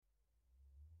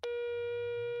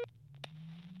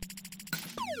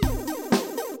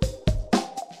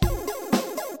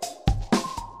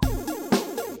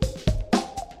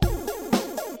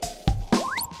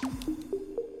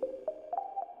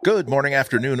Good morning,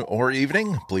 afternoon, or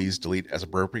evening. Please delete as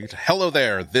appropriate. Hello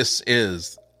there. This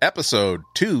is episode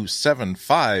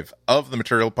 275 of the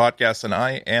Material Podcast, and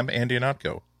I am Andy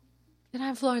Anatko. And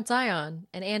I'm Florence Ion.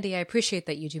 And Andy, I appreciate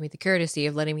that you do me the courtesy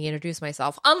of letting me introduce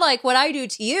myself, unlike what I do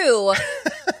to you.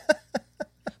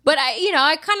 But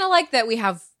I kind of like that we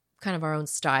have kind of our own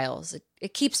styles.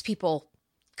 It keeps people,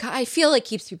 I feel it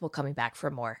keeps people coming back for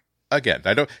more. Again,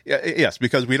 yes,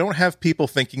 because we don't have people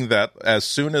thinking that as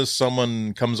soon as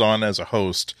someone comes on as a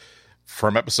host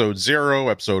from episode 0,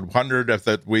 episode 100,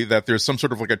 that there's some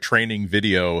sort of like a training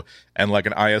video and like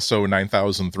an ISO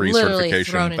 9003 literally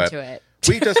certification. Thrown that into it.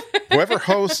 We just, whoever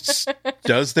hosts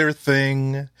does their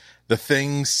thing. The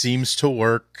thing seems to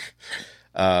work.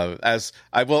 I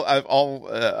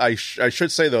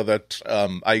should say though that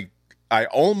I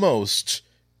almost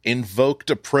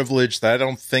invoked a privilege that I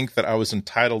don't think that I was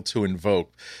entitled to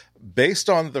invoke, based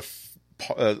on the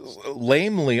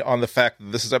lamely on the fact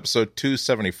that this is episode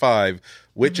 275,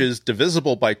 which is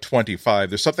divisible by 25.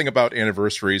 There's something about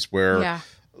anniversaries where,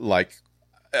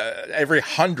 every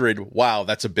 100, wow,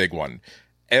 that's a big one.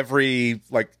 Every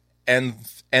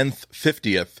nth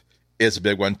 50th is a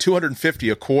big one. 250,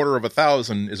 a quarter of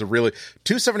 1,000 is a really.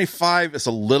 275 is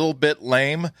a little bit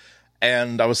lame.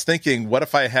 And I was thinking, what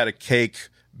if I had a cake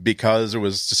because it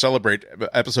was to celebrate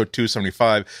episode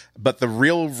 275? But the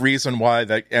real reason why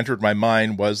that entered my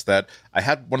mind was that I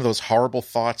had one of those horrible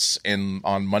thoughts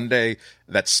on Monday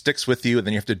that sticks with you, and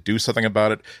then you have to do something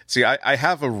about it. See, I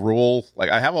have a rule,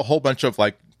 I have a whole bunch of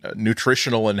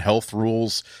nutritional and health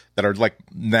rules that are like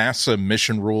NASA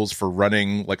mission rules for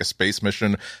running like a space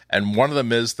mission. And one of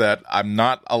them is that I'm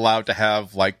not allowed to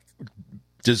have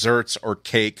desserts or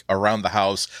cake around the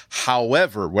house.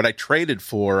 However, what I traded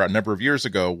for a number of years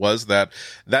ago was that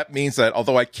means that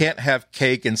although I can't have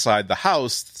cake inside the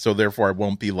house, so therefore I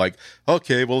won't be like,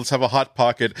 okay, well, let's have a Hot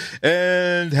Pocket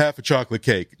and half a chocolate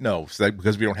cake. No,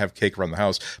 because we don't have cake around the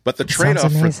house. But the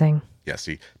trade-off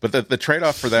but the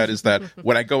trade-off for that is that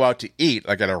when I go out to eat,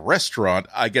 like at a restaurant,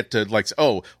 I get to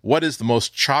what is the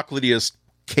most chocolatiest,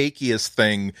 cakiest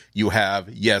thing you have?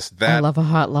 Yes, that. I love a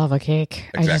hot lava cake.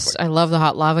 Exactly. I love the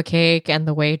hot lava cake and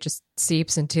the way it just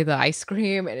seeps into the ice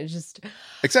cream, and it just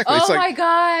exactly. Oh my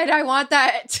god, I want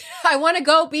that. I want to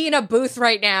go be in a booth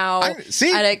right now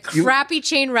at a crappy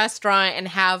chain restaurant and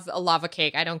have a lava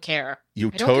cake. I don't care. You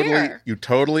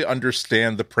totally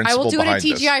understand the principle. I will do it at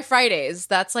behind TGI Fridays.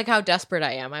 That's how desperate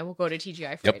I am. I will go to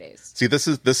TGI Fridays. See, this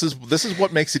is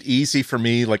what makes it easy for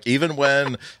me. Even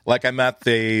when I'm at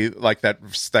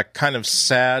that kind of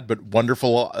sad but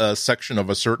wonderful section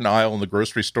of a certain aisle in the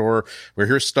grocery store where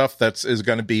here's stuff is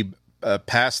going to be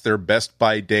past their best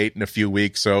by date in a few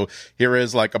weeks. So here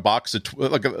is a box of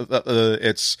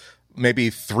it's maybe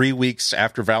 3 weeks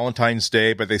after Valentine's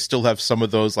Day, but they still have some of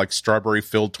those strawberry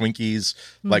filled Twinkies,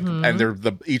 and they're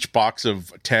each box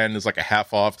of 10 is a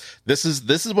half off. This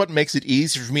is what makes it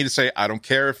easy for me to say, I don't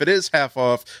care if it is half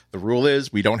off. The rule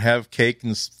is we don't have cake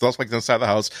and stuff like that inside the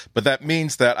house, but that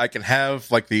means that I can have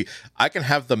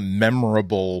the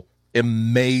memorable,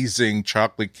 amazing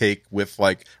chocolate cake with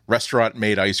restaurant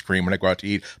made ice cream when I go out to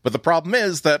eat. But the problem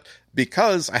is that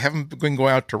because I haven't been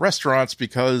going out to restaurants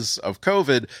because of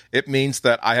COVID, it means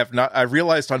that I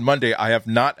realized on Monday I have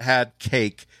not had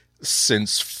cake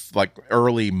since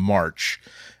early March.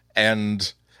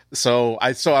 And so I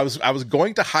was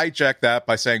going to hijack that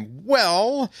by saying,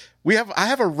 well, I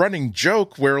have a running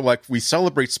joke where we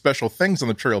celebrate special things on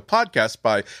the Material Podcast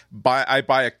I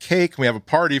buy a cake and we have a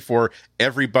party for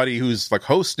everybody who's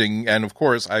hosting, and of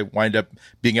course I wind up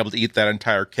being able to eat that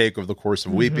entire cake over the course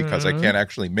of a week because I can't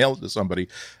actually mail it to somebody.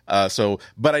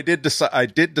 But I did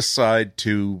decide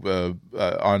to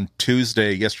on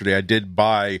Tuesday yesterday I did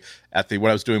buy when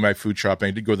I was doing my food shopping,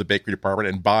 I did go to the bakery department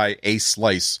and buy a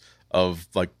slice of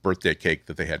birthday cake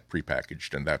that they had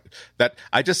prepackaged, and that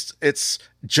it's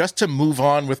just to move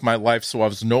on with my life. So I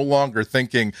was no longer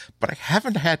thinking, but I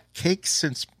haven't had cake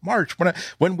since March.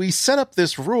 When we set up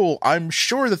this rule, I'm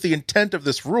sure that the intent of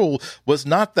this rule was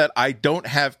not that I don't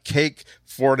have cake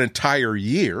for an entire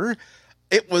year.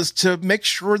 It was to make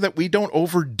sure that we don't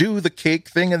overdo the cake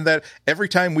thing, and that every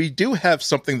time we do have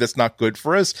something that's not good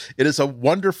for us, it is a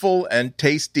wonderful and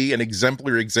tasty and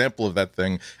exemplary example of that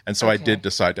thing. And so I did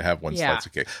decide to have one slice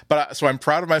of cake. But so I'm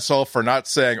proud of myself for not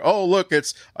saying, oh, look,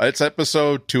 it's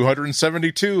episode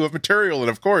 272 of Material. And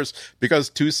of course, because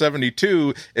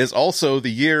 272 is also the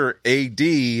year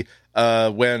AD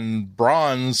when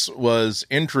bronze was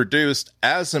introduced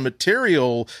as a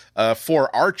material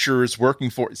for archers working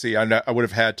for. See, I would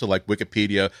have had to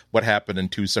Wikipedia what happened in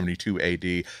 272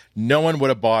 AD. No one would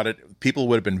have bought it. People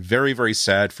would have been very, very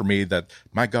sad for me that,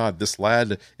 my God, this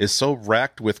lad is so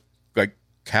racked with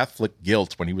Catholic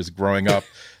guilt when he was growing up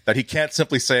that he can't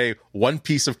simply say one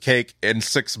piece of cake in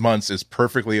 6 months is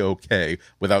perfectly okay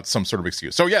without some sort of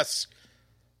excuse. So yes,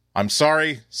 I'm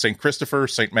sorry, St. Christopher,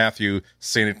 St. Matthew,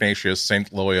 St. Ignatius,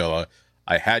 St. Loyola.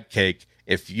 I had cake.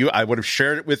 I would have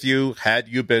shared it with you had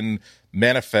you been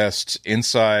manifest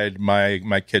inside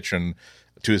my kitchen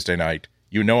Tuesday night.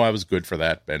 You know I was good for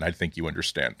that, Ben. I think you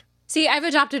understand. See, I've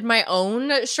adopted my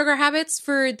own sugar habits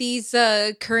for these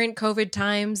current COVID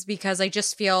times because I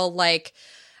just feel like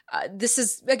this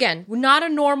is, again, not a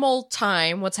normal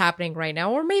time, what's happening right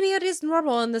now. Or maybe it is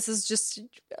normal and this is just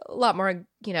a lot more,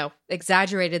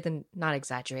 exaggerated than not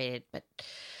exaggerated, but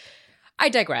I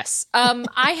digress.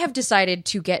 I have decided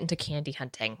to get into candy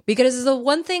hunting because the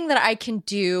one thing that I can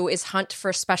do is hunt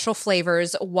for special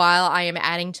flavors while I am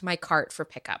adding to my cart for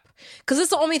pickup. Because that's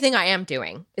the only thing I am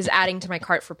doing is adding to my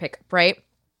cart for pickup, right?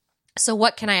 So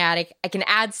what can I add? I can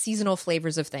add seasonal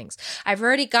flavors of things. I've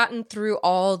already gotten through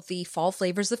all the fall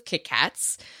flavors of Kit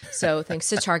Kats. So thanks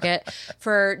to Target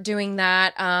for doing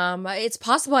that. It's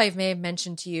possible I may have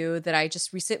mentioned to you that I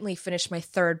just recently finished my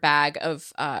third bag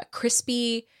of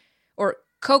crispy or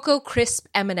Cocoa Crisp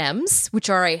M&Ms, which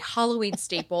are a Halloween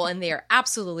staple, and they are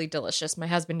absolutely delicious. My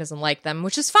husband doesn't like them,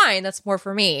 which is fine. That's more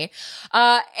for me.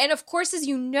 And of course, as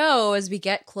you know, as we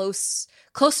get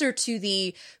closer to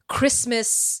the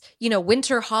Christmas,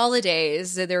 winter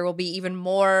holidays, there will be even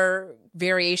more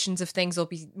variations of things. There'll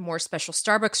be more special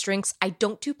Starbucks drinks. I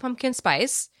don't do pumpkin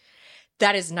spice.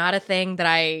 That is not a thing that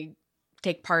I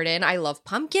take part in. I love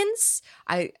pumpkins.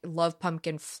 I love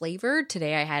pumpkin flavored.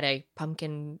 Today I had a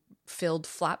pumpkin filled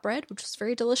flatbread, which was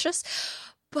very delicious,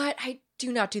 but I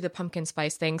do not do the pumpkin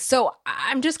spice thing. So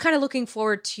I'm just kind of looking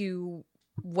forward to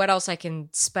what else I can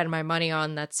spend my money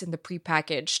on that's in the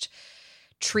prepackaged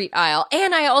treat aisle.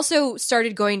 And I also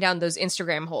started going down those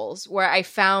Instagram holes where I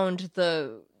found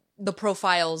the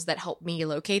profiles that help me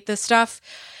locate this stuff.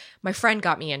 My friend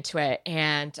got me into it,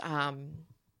 and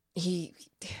he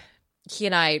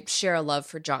and I share a love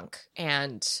for junk,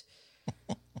 and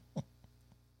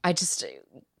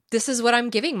this is what I'm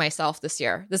giving myself this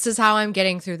year. This is how I'm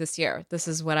getting through this year. This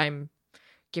is what I'm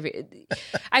giving.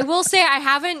 I will say I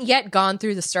haven't yet gone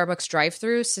through the Starbucks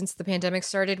drive-thru since the pandemic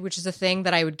started, which is a thing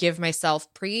that I would give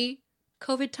myself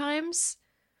pre-COVID times.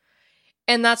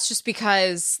 And that's just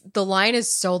because the line is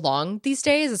so long these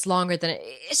days. It's longer than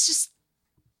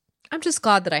I'm just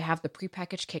glad that I have the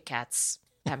prepackaged Kit Kats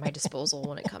at my disposal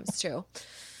when it comes to.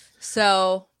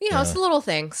 So, it's the little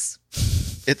things.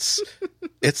 It's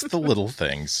the little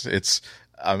things.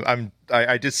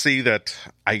 I did see that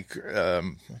I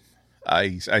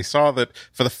saw that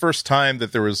for the first time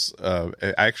that there was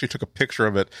I actually took a picture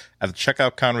of it at the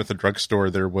checkout counter at the drugstore.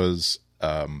 There was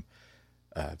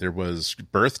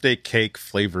birthday cake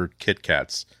flavored Kit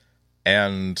Kats,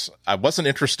 and I wasn't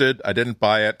interested. I didn't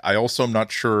buy it. I also am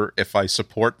not sure if I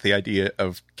support the idea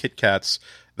of Kit Kats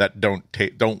that don't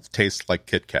taste like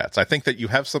Kit Kats. I think that you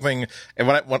have something,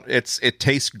 and it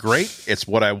tastes great. It's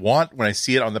what I want. When I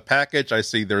see it on the package, I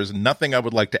see there's nothing I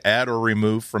would like to add or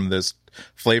remove from this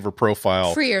flavor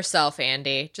profile. For yourself,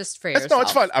 Andy. Just for yourself. No,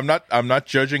 it's fine. I'm not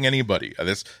judging anybody.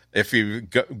 If you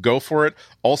go for it.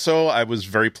 Also, I was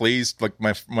very pleased. Like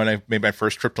when I made my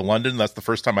first trip to London, that's the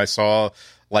first time I saw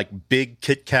like big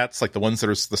Kit Kats, like the ones that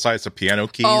are the size of piano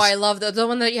keys. Oh, I love the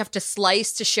one that you have to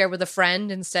slice to share with a friend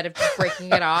instead of just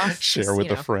breaking it off. Share with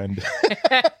a friend.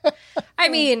 I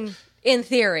mean, in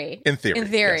theory. In theory.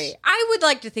 Yes. I would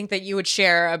like to think that you would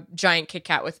share a giant Kit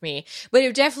Kat with me, but it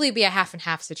would definitely be a half and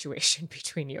half situation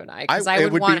between you and I, because I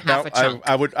would want half a chunk.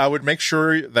 I would make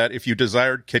sure that if you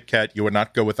desired Kit Kat, you would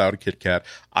not go without a Kit Kat.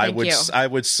 I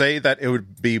would say that it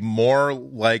would be more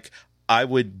like I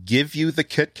would give you the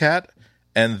Kit Kat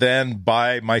and then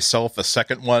buy myself a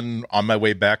second one on my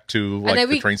way back to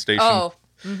the train station. Oh.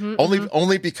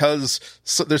 Only because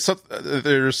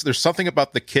there's something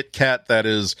about the Kit Kat that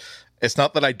is. It's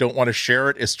not that I don't want to share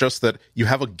it. It's just that you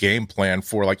have a game plan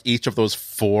for like each of those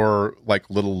 4 like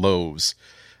little loaves.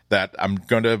 That I'm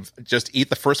going to just eat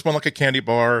the first one like a candy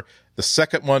bar. The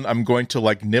second one, I'm going to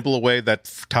like nibble away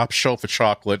that top shelf of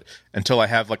chocolate until I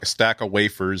have like a stack of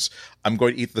wafers. I'm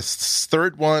going to eat the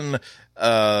third one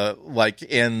like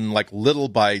in like little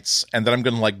bites, and then I'm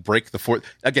going to like break the fourth.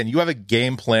 Again, you have a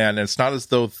game plan, and it's not as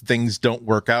though things don't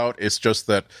work out. It's just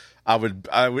that it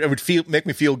would make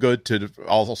me feel good to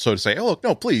also say, oh, look,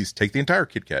 no, please take the entire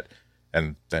Kit Kat.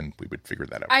 And then we would figure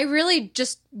that out. I really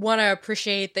just want to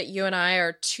appreciate that you and I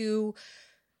are two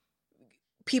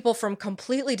people from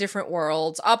completely different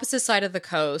worlds, opposite side of the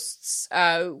coasts.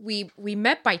 We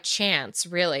met by chance,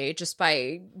 really, just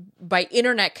by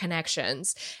internet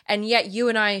connections. And yet you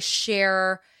and I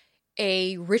share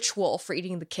a ritual for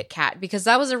eating the Kit Kat, because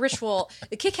that was a ritual.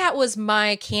 The Kit Kat was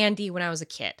my candy when I was a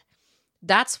kid.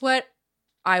 That's what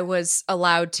I was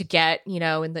allowed to get,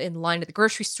 in the line at the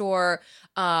grocery store.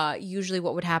 Usually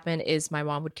what would happen is my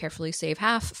mom would carefully save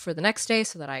half for the next day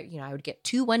so that I would get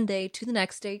 2 one day, 2 the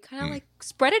next day, kind of like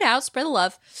spread it out, spread the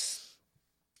love.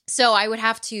 So I would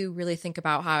have to really think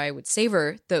about how I would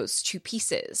savor those 2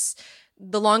 pieces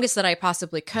the longest that I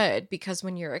possibly could, because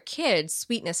when you're a kid,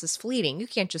 sweetness is fleeting. You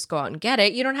can't just go out and get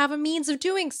it. You don't have a means of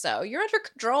doing so. You're under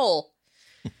control.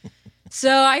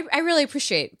 So I really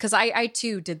appreciate, because I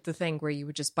too did the thing where you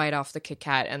would just bite off the Kit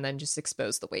Kat and then just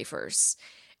expose the wafers.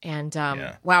 And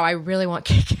wow, I really want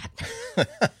Kit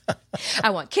Kat.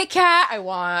 I want Kit Kat. I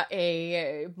want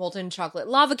a molten chocolate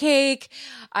lava cake.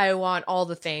 I want all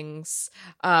the things.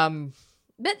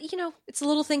 But, it's the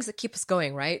little things that keep us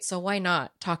going, right? So why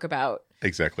not talk about...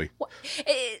 Exactly.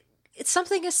 It's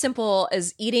something as simple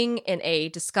as eating in a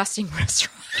disgusting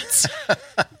restaurant.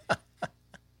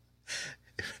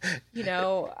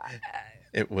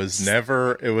 It was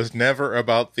never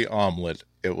about the omelet.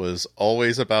 It was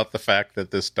always about the fact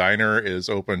that this diner is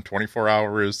open 24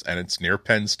 hours and it's near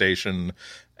Penn Station.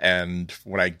 And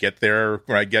when I get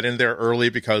in there early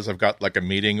because I've got like a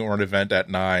meeting or an event at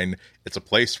 9, it's a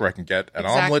place where I can get an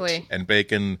omelet and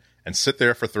bacon and sit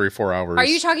there for 3 or 4 hours. Are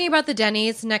you talking about the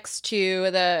Denny's next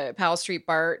to the Powell Street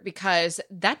BART? Because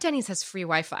that Denny's has free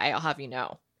Wi-Fi, I'll have you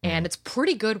know. And it's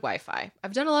pretty good Wi-Fi.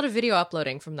 I've done a lot of video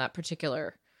uploading from that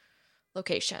particular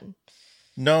location.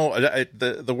 No,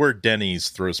 the word Denny's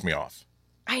throws me off.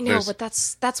 I know, but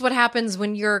that's what happens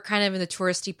when you're kind of in the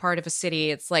touristy part of a city.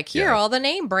 It's like, here are all the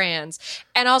name brands.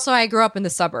 And also, I grew up in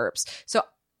the suburbs. So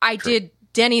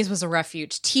Denny's was a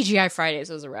refuge. TGI Fridays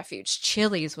was a refuge.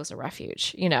 Chili's was a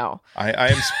refuge,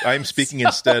 I'm speaking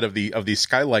instead of the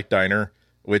Skylight Diner,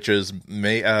 which is,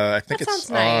 I think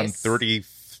it's on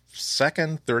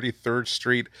 32nd, 33rd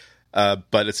Street.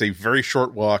 But it's a very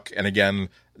short walk. And again,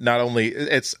 not only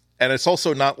it's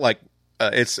also not like,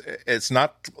 it's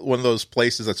not one of those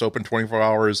places that's open 24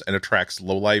 hours and attracts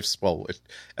lowlifes. Well, it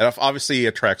obviously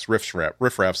attracts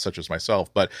riffraffs such as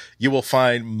myself, but you will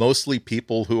find mostly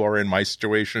people who are in my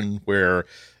situation where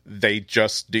they've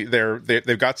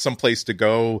got some place to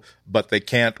go, but they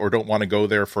can't or don't want to go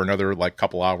there for another like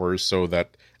couple hours, so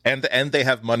that and they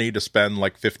have money to spend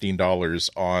like $15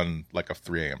 on like a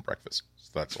 3 a.m. breakfast.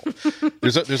 So that's all.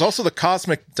 There's also the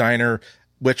Cosmic Diner,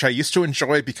 which I used to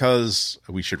enjoy because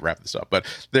we should wrap this up. But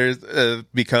there's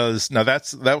because now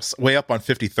that's way up on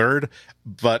 53rd,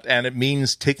 and it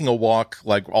means taking a walk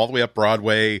like all the way up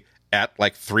Broadway at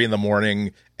like 3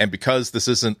 a.m. And because this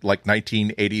isn't like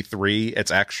 1983,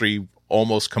 it's actually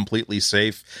almost completely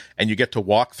safe, and you get to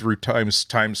walk through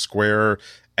Times Square,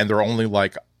 and there are only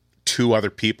like 2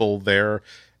 other people there.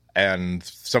 And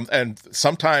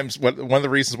sometimes one of the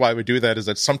reasons why we do that is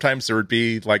that sometimes there would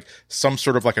be like some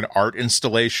sort of like an art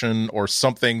installation or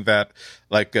something that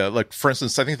like for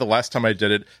instance, I think the last time I did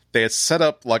it, they had set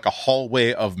up like a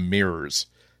hallway of mirrors,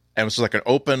 and it was like an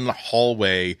open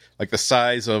hallway, like the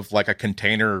size of like a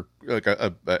container, like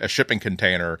a shipping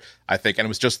container, I think. And it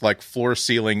was just like floor,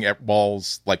 ceiling,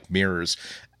 walls, like mirrors.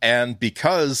 And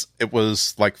because it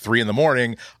was like 3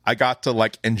 a.m, I got to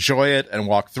like enjoy it and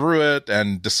walk through it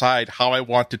and decide how I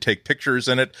want to take pictures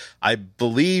in it. I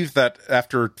believe that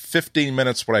after 15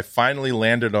 minutes, what I finally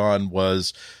landed on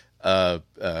was a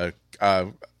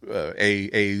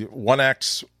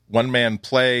one-man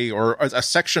play or a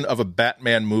section of a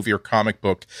Batman movie or comic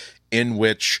book in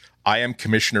which I am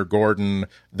Commissioner Gordon.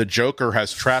 The Joker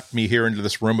has trapped me here into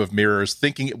this room of mirrors,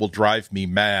 thinking it will drive me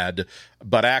mad,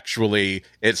 but actually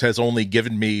it has only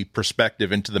given me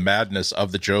perspective into the madness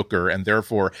of the Joker, and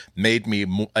therefore made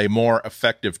me a more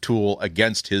effective tool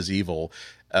against his evil.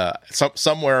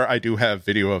 Somewhere I do have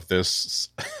video of this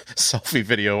selfie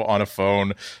video on a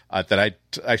phone that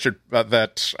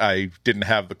I didn't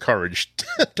have the courage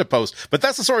to post. But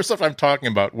that's the sort of stuff I'm talking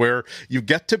about, where you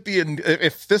get to be in.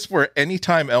 If this were any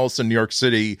time else in New York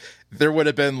City, there would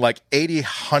have been like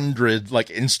 100 like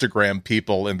Instagram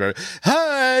people and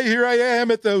hi, here I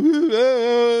am at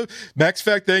the Max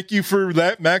Fact. Thank you for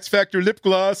that Max Factor lip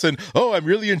gloss, and I'm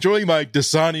really enjoying my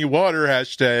Dasani water.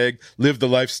 # live the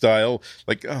lifestyle.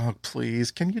 Like, oh please,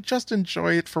 can you just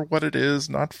enjoy it for what it is,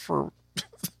 not for.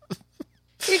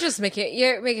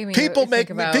 You're making me people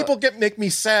make me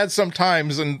sad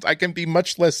sometimes, and I can be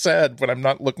much less sad when I'm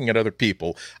not looking at other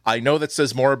people. I know that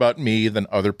says more about me than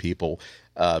other people.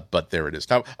 But there it is.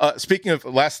 Now, speaking of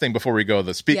last thing before we go,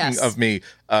 of me,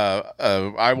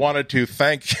 I wanted to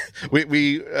thank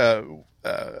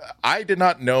I did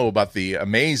not know about the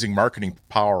amazing marketing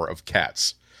power of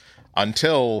cats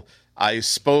until I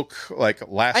spoke like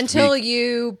last until week.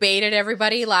 you baited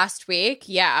everybody last week.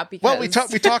 Yeah, because Well, we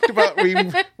talked about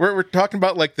we're talking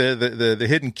about like the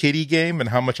hidden kitty game and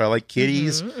how much I like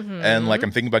kitties, and like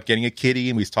I'm thinking about getting a kitty,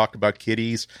 and we talked about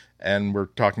kitties, and we're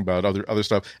talking about other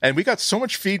stuff, and we got so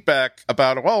much feedback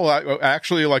about, well, I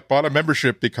actually like bought a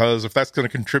membership because if that's going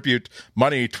to contribute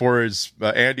money towards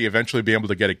Andy eventually being able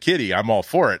to get a kitty, I'm all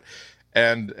for it.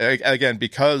 And again,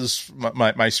 because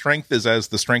my strength is as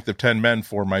the strength of 10 men,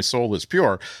 for my soul is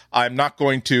pure, I'm not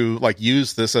going to like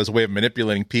use this as a way of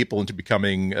manipulating people into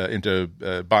becoming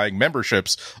buying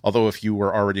memberships. Although if you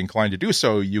were already inclined to do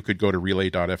so, you could go to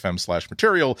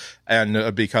relay.fm/material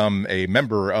and become a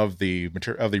member of the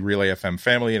Relay FM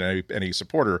family and any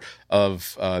supporter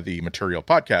of the Material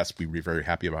podcast. We'd be very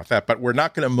happy about that. But we're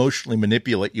not going to emotionally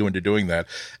manipulate you into doing that.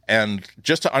 And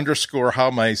just to underscore how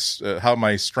my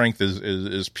strength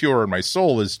is pure and my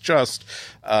soul is just,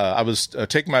 I was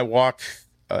taking my walk,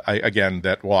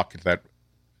 that walk that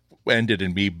ended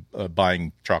in me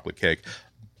buying chocolate cake,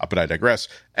 but I digress.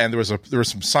 And there were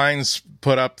some signs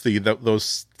put up,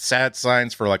 those sad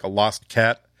signs for like a lost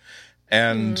cat.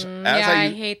 And I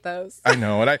hate those. I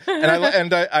know, and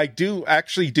I do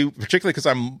particularly because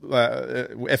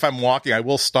if I'm walking, I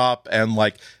will stop and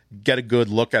like get a good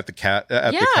look at the cat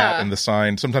the cat and the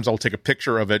sign. Sometimes I'll take a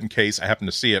picture of it in case I happen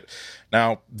to see it.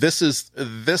 Now, this is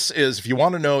if you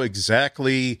want to know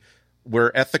exactly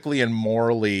where ethically and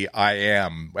morally I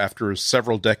am after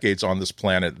several decades on this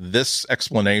planet, this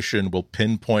explanation will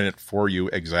pinpoint it for you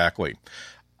exactly.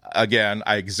 Again,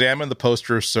 I examined the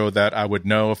poster so that I would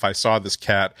know if I saw this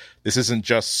cat, this isn't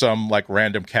just some like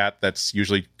random cat that's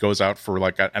usually goes out for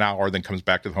like an hour, then comes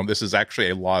back to the home. This is actually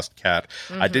a lost cat.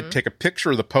 I did take a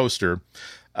picture of the poster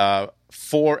so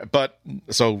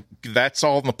that's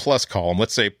all in the plus column.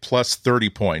 Let's say plus 30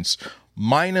 points.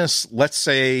 Minus, let's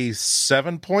say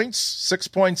 6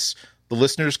 points. The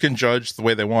listeners can judge the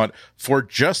way they want. For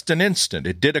just an instant,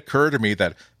 it did occur to me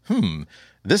that,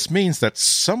 this means that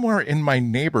somewhere in my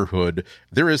neighborhood,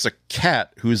 there is a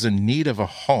cat who's in need of a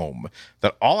home,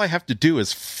 that all I have to do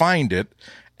is find it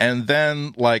and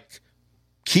then like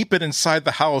keep it inside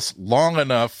the house long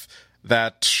enough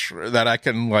that I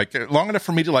can like, long enough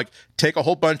for me to like take a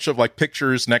whole bunch of like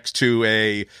pictures next to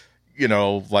a,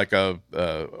 like a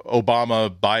Obama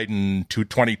Biden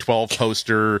 2012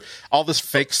 poster, all this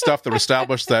fake stuff that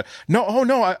established that.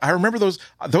 I remember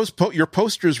your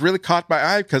posters really caught my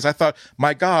eye because I thought,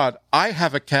 my God, I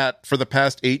have a cat for the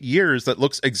past 8 years that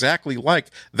looks exactly like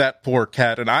that poor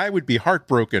cat, and I would be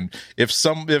heartbroken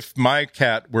if my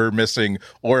cat were missing,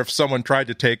 or if someone tried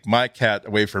to take my cat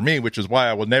away from me, which is why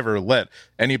I will never let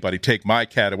anybody take my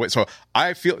cat away. So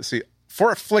I feel, for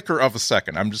a flicker of a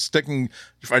second, I'm just sticking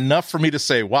enough for me to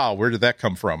say, wow, where did that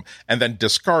come from? And then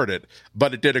discard it.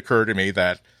 But it did occur to me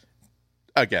that,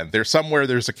 again, there's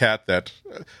a cat that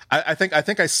I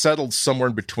think I settled somewhere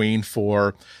in between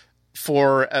for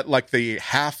like the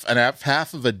half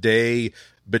of a day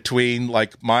between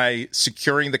like my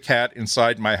securing the cat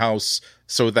inside my house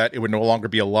so that it would no longer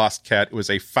be a lost cat. It was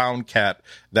a found cat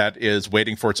that is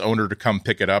waiting for its owner to come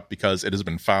pick it up because it has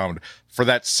been found. For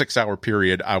that 6-hour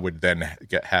period, I would then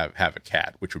have a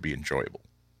cat, which would be enjoyable.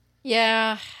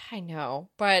 Yeah, I know,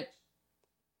 but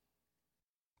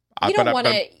you don't want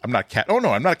to. I'm not cat. Oh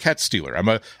no, I'm not a cat stealer.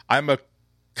 I'm a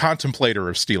contemplator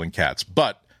of stealing cats.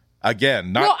 But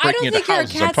again, not breaking into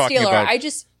houses. I'm talking stealer. about.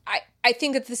 I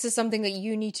think that this is something that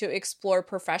you need to explore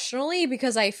professionally,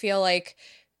 because I feel like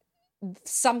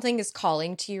something is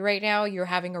calling to you right now. You're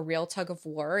having a real tug of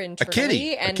war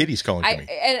internally. A kitty's calling to me.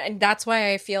 And that's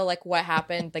why I feel like what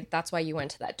happened, like that's why you went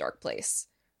to that dark place.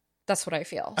 That's what I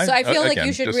feel. So I feel like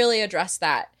you should really address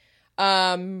that.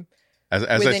 As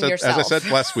I said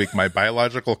last week, my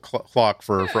biological clock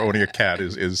for owning a cat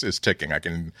is ticking.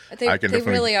 They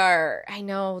really are. I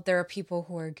know there are people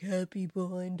who are cat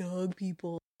people and dog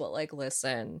people, but like,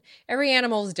 listen, every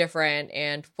animal is different,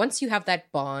 and once you have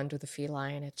that bond with a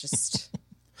feline, it just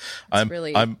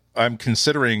I'm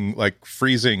considering like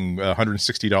freezing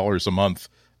 $160 a month,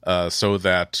 so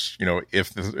that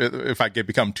if I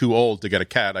become too old to get a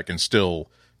cat, I can still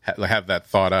have that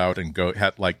thought out and go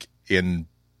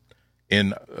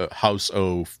in House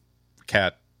O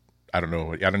cat. I don't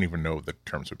know. I don't even know what the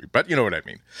terms would be, but you know what I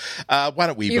mean. Why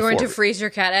don't we? You're going to freeze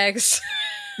your cat eggs?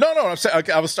 No. I'm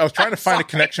saying, I was trying to find a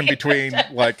connection between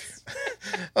like,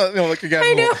 like again.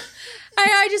 I know.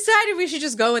 I decided we should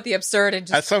just go with the absurd and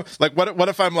just like what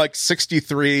if I'm like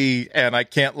 63 and I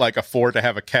can't like afford to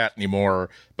have a cat anymore?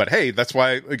 But hey, that's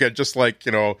why again, just like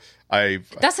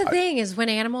that's the thing is when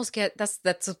animals get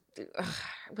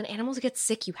when animals get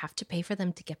sick, you have to pay for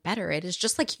them to get better. It is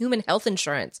just like human health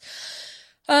insurance.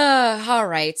 All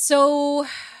right. So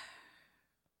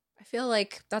I feel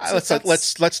like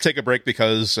Let's take a break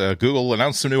because Google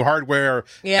announced some new hardware,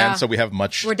 and so we have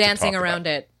much. We're dancing to talk around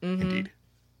about. it. Mm-hmm. Indeed.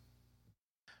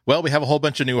 Well, we have a whole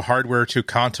bunch of new hardware to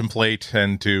contemplate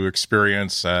and to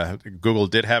experience. Google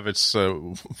did have its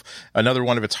another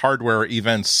one of its hardware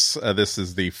events. This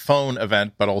is the phone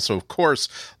event, but also, of course,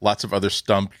 lots of other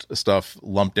stuff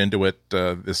lumped into it.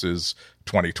 This is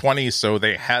 2020, so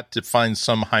they had to find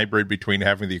some hybrid between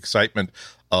having the excitement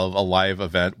of a live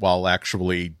event while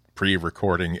actually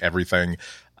pre-recording everything.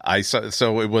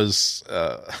 So it was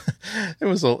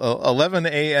 11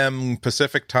 a.m.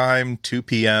 Pacific time, 2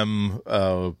 p.m.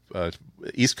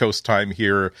 East Coast time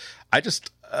here. I just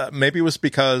maybe it was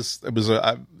because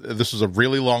this was a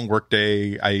really long work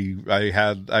day.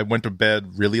 I went to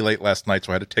bed really late last night,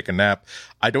 so I had to take a nap.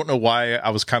 I don't know why I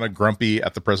was kind of grumpy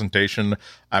at the presentation.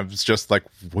 I was just like,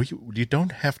 well, you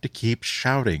don't have to keep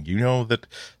shouting. You know that,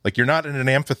 like, you're not in an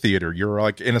amphitheater. You're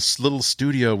like in a little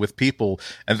studio with people.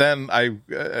 And then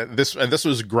this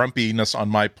was grumpiness on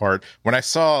my part when I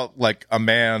saw like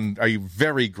a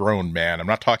very grown man. I'm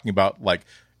not talking about like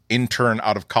intern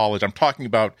out of college. I'm talking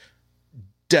about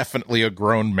definitely a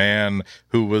grown man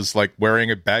who was like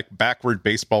wearing a backward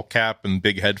baseball cap and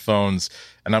big headphones,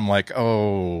 and I'm like,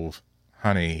 oh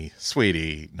honey,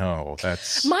 sweetie, no,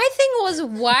 that's my thing was,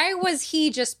 why was he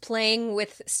just playing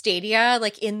with Stadia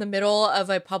like in the middle of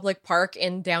a public park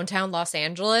in downtown Los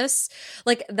Angeles?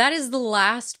 Like, that is the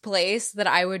last place that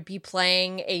I would be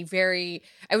playing a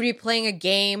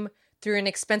game through an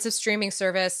expensive streaming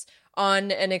service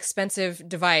on an expensive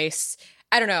device.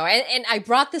 I don't know. And I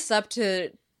brought this up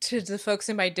to the folks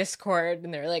in my Discord,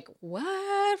 and they're like,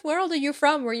 what world are you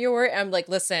from? Where you were? I'm like,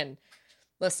 listen.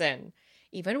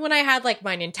 Even when I had like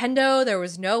my Nintendo, there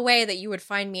was no way that you would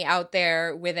find me out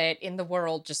there with it in the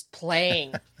world just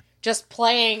playing. Just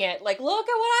playing it. Like, look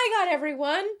at what I got,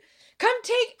 everyone. Come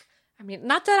take... I mean,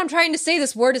 not that I'm trying to say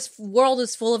this world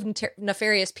is full of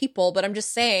nefarious people, but I'm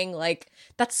just saying, like,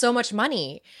 that's so much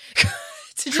money.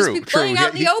 To just be playing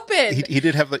out in the open. He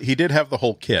did have the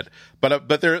whole kit,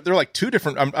 but they're like two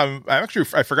different.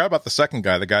 I forgot about the second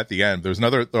guy, the guy at the end. There's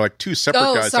another. They're like two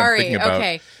separate guys. Sorry. I'm thinking about.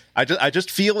 Okay. I just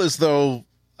feel as though,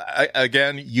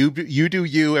 again, you do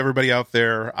you, everybody out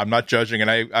there. I'm not judging,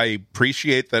 and I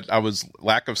appreciate that I was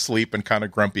lack of sleep and kind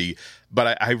of grumpy,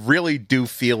 but I really do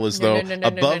feel as though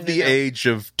above the age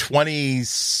of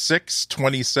 26,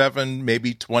 27,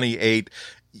 maybe 28.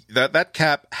 That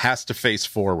cap has to face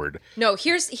forward. No,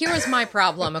 here was my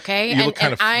problem, okay? You look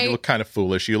kind of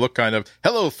foolish. You look kind of,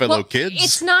 hello, fellow kids.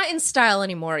 It's not in style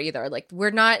anymore either. Like,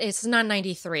 it's not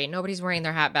 93. Nobody's wearing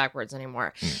their hat backwards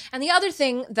anymore. And the other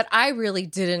thing that I really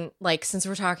didn't like, since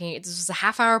we're talking, this was a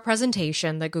half-hour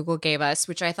presentation that Google gave us,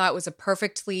 which I thought was a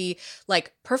perfect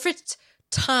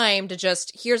time to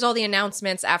just, here's all the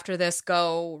announcements. After this,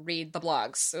 go read the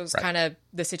blogs. It was kind of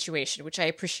the situation, which I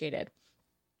appreciated.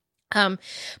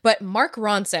 But Mark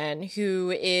Ronson,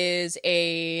 who is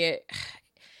I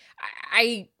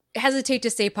hesitate to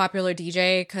say popular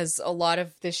DJ because a lot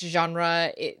of this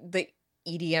genre, the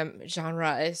EDM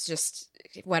genre, is just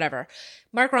whatever.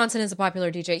 Mark Ronson is a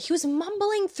popular DJ. He was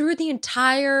mumbling through the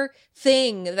entire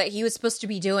thing that he was supposed to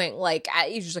be doing. Like,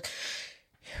 he was just like,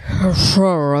 Amy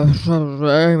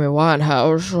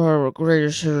Winehouse.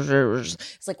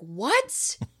 It's like,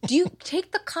 what? Do you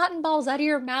take the cotton balls out of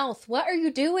your mouth? What are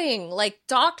you doing? Like,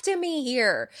 talk to me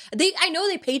here. I know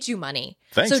they paid you money.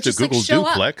 Thanks to Google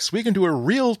Duplex, we can do a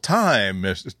real-time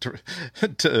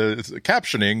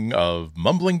captioning of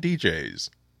mumbling DJs.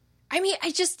 I mean,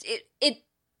 I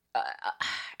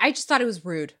just thought it was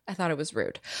rude. I thought it was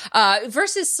rude.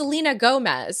 Versus Selena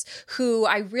Gomez, who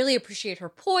I really appreciate her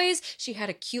poise. She had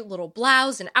a cute little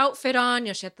blouse and outfit on. You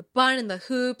know, she had the bun and the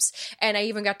hoops. And I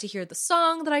even got to hear the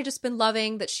song that I just been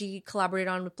loving that she collaborated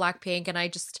on with Blackpink. And I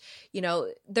just,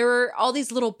 there are all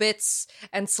these little bits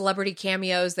and celebrity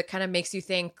cameos that kind of makes you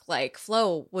think, like,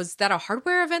 Flo, was that a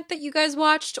hardware event that you guys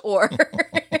watched? Or,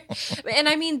 and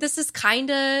I mean, this is kind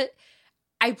of...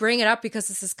 I bring it up because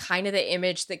this is kind of the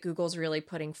image that Google's really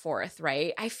putting forth,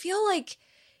 right? I feel like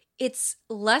it's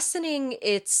lessening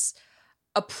its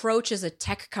approach as a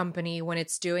tech company when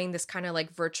it's doing this kind of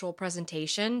like virtual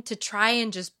presentation to try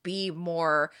and just be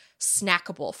more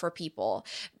snackable for people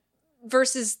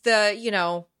versus the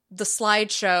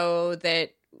slideshow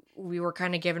that we were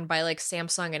kind of given by like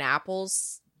Samsung and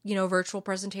Apple's virtual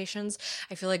presentations.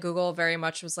 I feel like Google very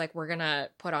much was like, we're going to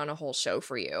put on a whole show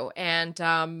for you. And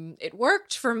it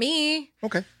worked for me.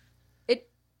 Okay. It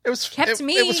kept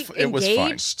me engaged. It was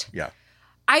fine. Yeah.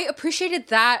 I appreciated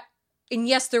that. And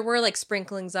yes, there were like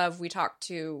sprinklings of, we talked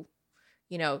to,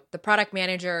 the product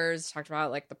managers, talked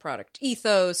about like the product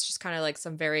ethos, just kind of like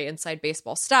some very inside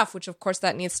baseball stuff, which of course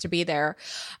that needs to be there.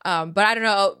 But I don't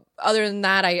know. Other than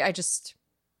that, I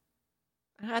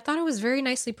thought it was very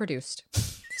nicely produced.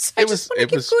 So I just want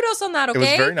to give kudos on that. Okay, it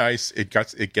was very nice. It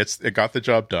got the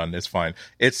job done. It's fine.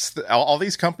 It's all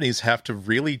these companies have to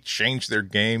really change their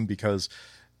game because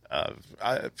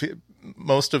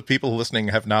most of people listening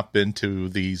have not been to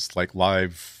these like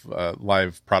live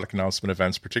product announcement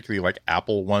events, particularly like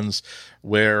Apple ones,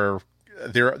 where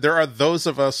there are those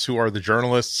of us who are the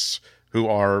journalists who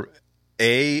are.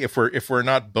 If we're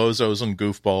not bozos and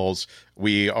goofballs,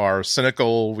 we are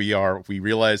cynical. We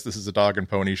realize this is a dog and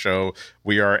pony show.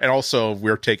 And also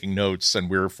we're taking notes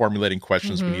and we're formulating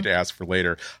questions we need to ask for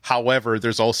later. However,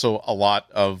 there's also a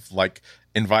lot of like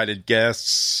invited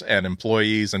guests and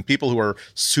employees and people who are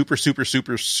super, super,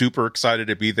 super, super excited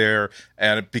to be there.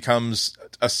 And it becomes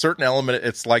a certain element.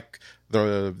 It's like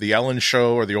the Ellen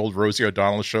show or the old Rosie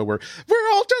O'Donnell show where we're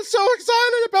all just so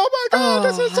excited about, oh my God,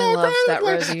 this is so great. That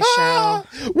Rosie show.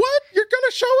 What? You're going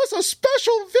to show us a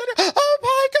special video? Oh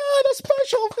my God, a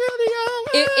special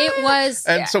video. It was.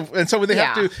 And so when they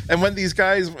have to, and when these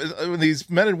guys, when these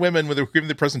men and women, when they're giving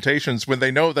the presentations, when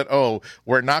they know that,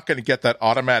 we're not going to get that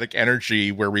automatic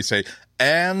energy where we say,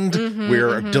 and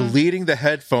we're deleting the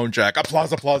headphone jack.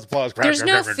 Applause, applause, applause. There's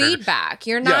no feedback.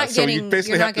 You're not getting. So you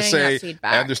basically have to say,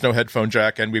 and there's no headphone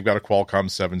jack, and we've got a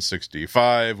Qualcomm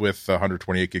 765 with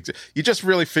 128 gigs. You just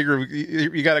really figure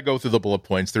you got to go through the bullet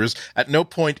points. There's at no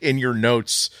point in your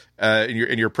notes,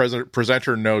 in your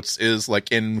presenter notes, is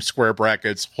like in square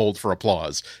brackets hold for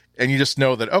applause, and you just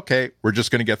know that okay, we're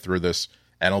just going to get through this.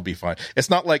 And it'll be fine. It's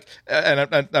not like,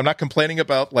 and I'm not complaining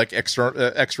about like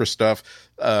extra stuff.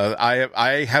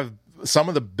 I have some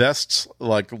of the best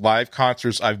like live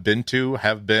concerts I've been to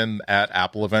have been at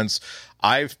Apple events.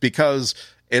 Because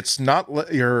it's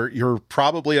not, you're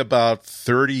probably about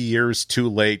 30 years too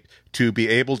late to be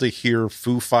able to hear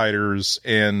Foo Fighters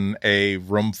in a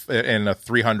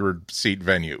 300 seat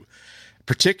venue.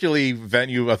 Particularly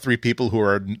venue of three people who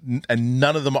are, and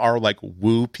none of them are like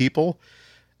woo people.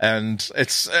 And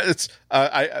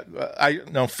I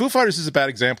know Foo Fighters is a bad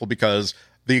example because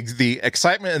the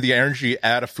excitement and the energy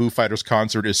at a Foo Fighters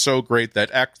concert is so great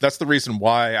that's the reason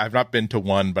why I've not been to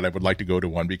one, but I would like to go to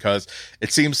one, because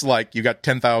it seems like you got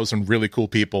 10,000 really cool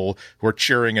people who are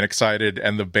cheering and excited,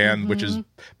 and the band which is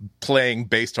playing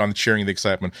based on cheering and the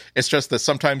excitement. It's just that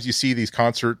sometimes you see these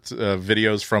concert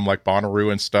videos from like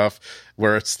Bonnaroo and stuff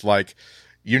where it's like,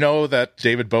 you know that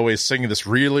David Bowie is singing this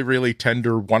really, really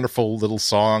tender, wonderful little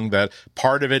song that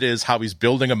part of it is how he's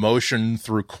building emotion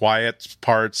through quiet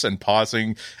parts and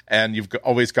pausing. And you've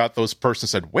always got those persons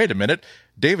said, wait a minute,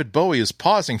 David Bowie is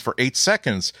pausing for 8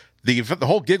 seconds. The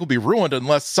whole gig will be ruined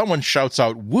unless someone shouts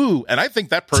out woo. And I think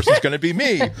that person's going to be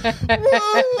me.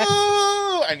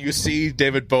 Woo! And you see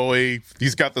David Bowie,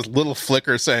 he's got this little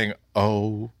flicker saying,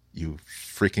 oh, you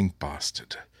freaking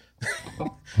bastard.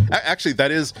 Actually,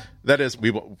 that is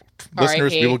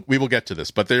listeners, we will get to this,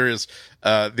 but there is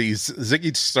these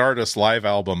Ziggy Stardust live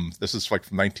album. This is like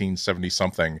from 1970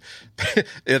 something.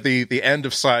 The end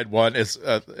of side one is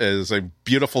a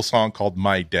beautiful song called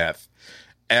My Death.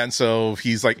 And so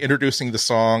he's like introducing the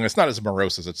song. It's not as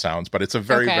morose as it sounds, but it's a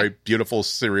very, very beautiful,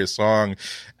 serious song.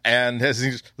 And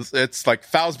it's like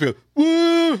thousands of people,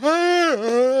 woo,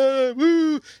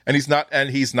 woo, and he's not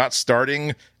starting,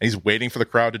 and he's waiting for the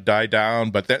crowd to die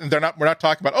down. But we're not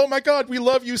talking about, oh my God, we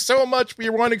love you so much, we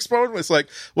want to explode. It's like,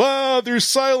 wow, there's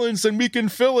silence and we can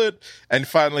fill it. And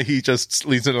finally he just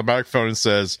leans into the microphone and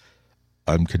says,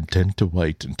 I'm content to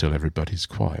wait until everybody's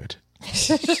quiet.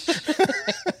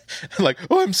 Like,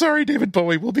 oh, I'm sorry, David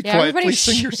Bowie. We'll be quiet. Please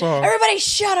sing your song. Everybody,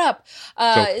 shut up.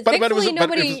 But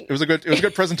it was a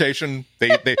good presentation.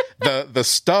 The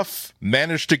stuff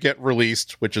managed to get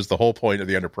released, which is the whole point of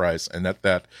the Enterprise, and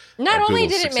that not only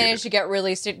did it manage to get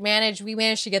released, we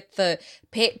managed to get the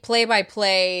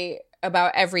play-by-play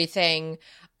about everything.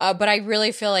 But I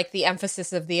really feel like the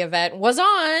emphasis of the event was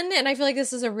on, and I feel like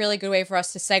this is a really good way for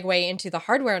us to segue into the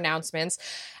hardware announcements.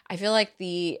 I feel like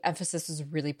the emphasis is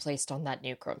really placed on that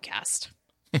new Chromecast.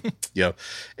 Yeah.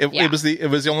 It was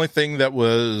the only thing that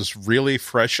was really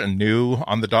fresh and new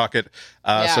on the docket.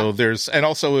 So and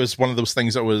also it was one of those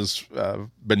things that was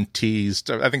been teased.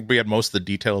 I think we had most of the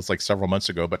details like several months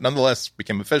ago, but nonetheless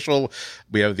became official.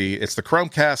 We have it's the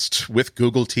Chromecast with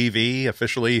Google TV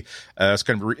officially.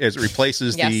 It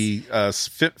replaces the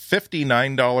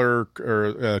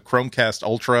 $59 Chromecast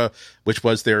Ultra, which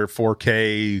was their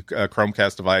 4K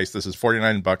Chromecast device. This is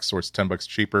 $49, so it's $10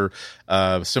 cheaper.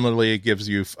 Similarly, it gives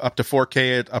you you up to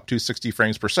 4K at up to 60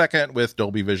 frames per second with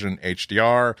Dolby Vision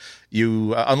HDR.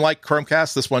 You, unlike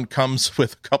Chromecast, this one comes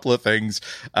with a couple of things.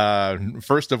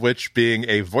 First of which being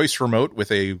a voice remote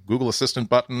with a Google Assistant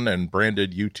button and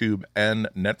branded YouTube and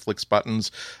Netflix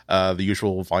buttons. The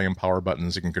usual volume power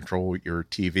buttons. You can control your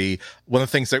TV. One of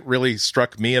the things that really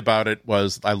struck me about it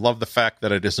was I love the fact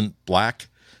that it isn't black,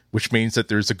 which means that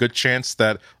there's a good chance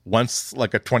that once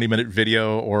like a 20-minute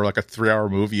video or like a 3-hour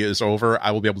movie is over,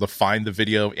 I will be able to find the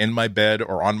video in my bed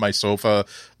or on my sofa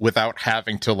without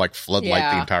having to like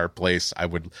floodlight the entire place.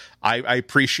 I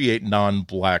appreciate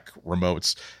non-black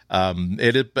remotes. And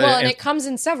it comes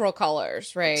in several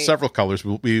colors, right? Several colors.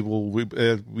 We will.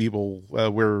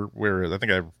 Where I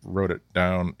think I wrote it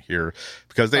down here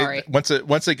because they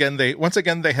once again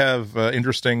they have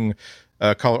interesting.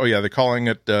 Color. Oh yeah, they're calling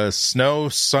it Snow,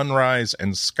 Sunrise,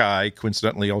 and Sky.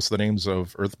 Coincidentally, also the names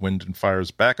of Earth, Wind, and Fire's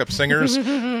backup singers.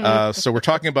 So we're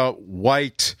talking about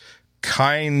white,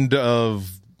 kind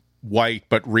of white,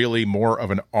 but really more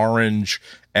of an orange,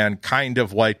 and kind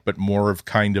of white, but more of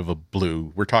kind of a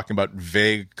blue. We're talking about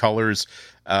vague colors,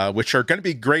 which are going to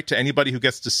be great to anybody who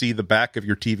gets to see the back of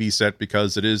your TV set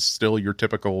because it is still your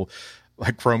typical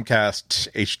like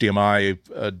Chromecast HDMI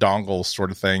dongle sort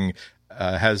of thing.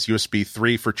 Has USB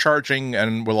 3 for charging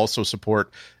and will also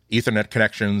support Ethernet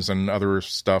connections and other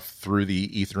stuff through the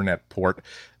Ethernet port.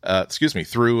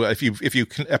 Through if you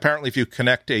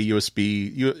connect a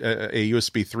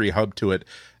USB 3 hub to it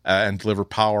and deliver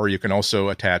power, you can also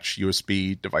attach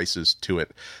USB devices to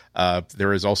it.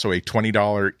 There is also a $20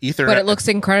 Ethernet. But it looks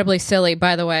incredibly silly,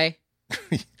 by the way.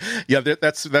 Yeah,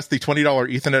 that's the $20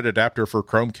 Ethernet adapter for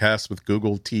Chromecast with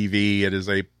Google TV. It is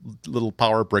a little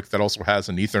power brick that also has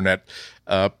an Ethernet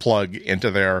plug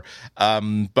into there.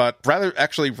 But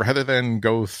rather than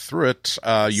go through it,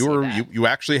 you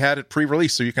actually had it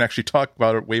pre-released, so you can actually talk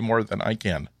about it way more than I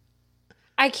can.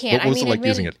 I can't. What was it like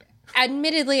using it?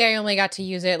 Admittedly, I only got to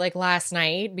use it like last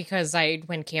night because I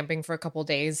went camping for a couple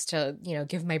days to,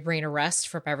 give my brain a rest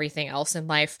from everything else in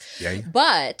life. Yeah.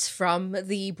 But from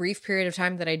the brief period of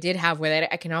time that I did have with it,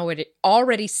 I can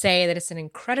already say that it's an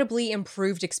incredibly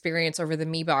improved experience over the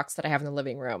Mi Box that I have in the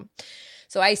living room.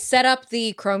 So I set up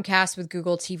the Chromecast with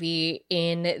Google TV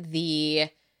in the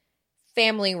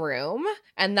family room,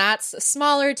 and that's a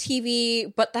smaller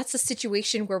TV, but that's a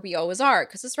situation where we always are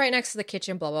because it's right next to the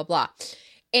kitchen, blah, blah, blah.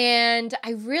 And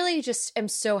I really just am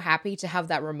so happy to have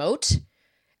that remote.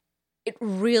 It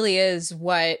really is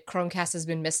what Chromecast has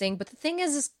been missing. But the thing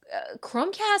is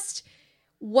Chromecast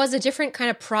was a different kind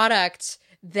of product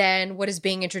than what is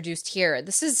being introduced here.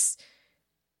 This is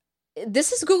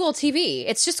Google TV.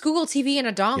 It's just Google TV in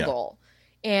a dongle.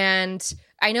 Yeah. And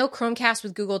I know Chromecast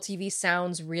with Google TV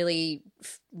sounds really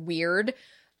weird.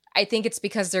 I think it's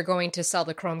because they're going to sell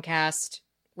the Chromecast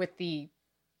with the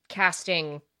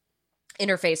casting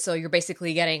interface, so you're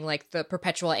basically getting like the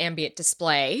perpetual ambient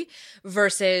display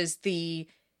versus the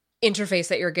interface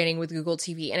that you're getting with Google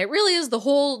TV, and it really is the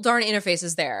whole darn interface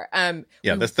is there.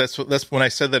 That's when I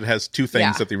said that it has two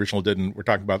things that the original didn't. We're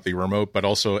talking about the remote, but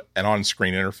also an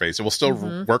on-screen interface. It will still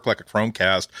work like a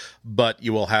Chromecast, but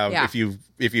you will have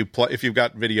if you've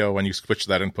got video and you switch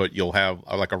that input, you'll have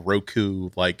like a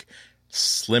Roku like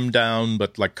slimmed down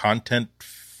but like content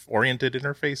oriented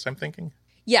interface. I'm thinking.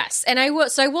 Yes, and I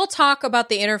will talk about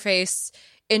the interface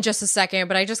in just a second,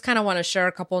 but I just kind of want to share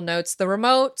a couple notes. The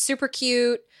remote, super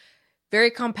cute,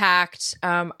 very compact.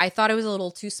 I thought it was a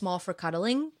little too small for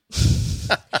cuddling.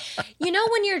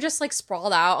 When you're just like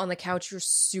sprawled out on the couch, you're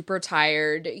super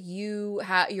tired.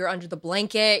 You're under the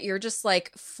blanket. You're just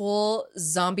like full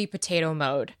zombie potato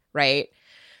mode, right?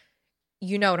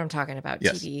 You know what I'm talking about,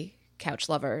 yes. TV couch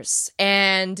lovers,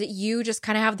 and you just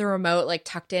kind of have the remote like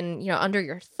tucked in, under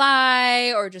your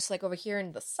thigh or just like over here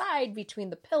in the side between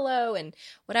the pillow and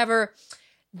whatever.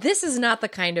 This is not the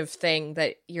kind of thing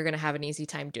that you're going to have an easy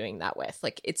time doing that with.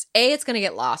 Like it's going to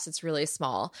get lost. It's really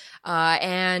small.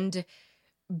 And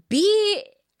B,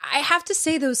 I have to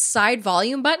say those side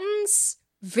volume buttons,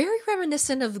 very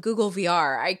reminiscent of Google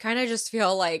VR. I kind of just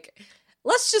feel like,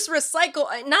 let's just recycle.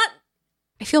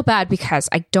 I feel bad because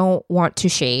I don't want to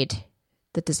shade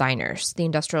the designers, the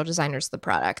industrial designers of the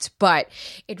product, but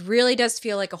it really does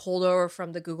feel like a holdover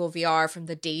from the Google VR, from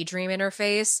the Daydream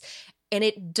interface. And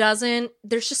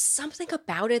there's just something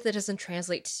about it that doesn't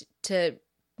translate to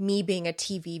me being a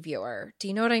TV viewer. Do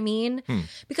you know what I mean?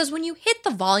 Because when you hit the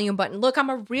volume button, look, I'm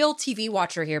a real TV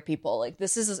watcher here, people. Like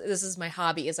this is my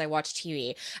hobby as I watch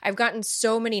TV. I've gotten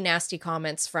so many nasty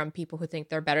comments from people who think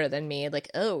they're better than me. Like,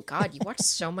 oh God, you watch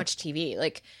so much TV.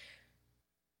 Like,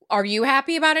 are you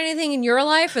happy about anything in your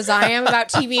life as I am about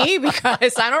TV?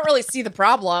 Because I don't really see the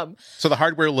problem. So the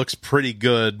hardware looks pretty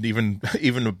good,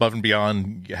 even above and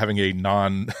beyond having a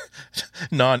non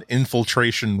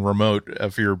infiltration remote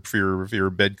for your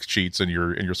bed sheets and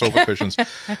your sofa cushions.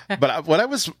 But what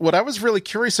I was really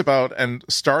curious about, and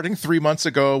starting 3 months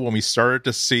ago when we started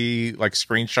to see like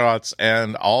screenshots,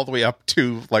 and all the way up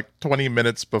to like 20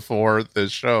 minutes before the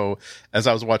show, as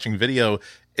I was watching video,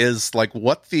 is like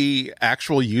what the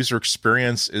actual user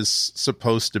experience is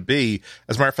supposed to be.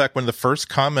 As a matter of fact, one of the first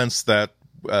comments that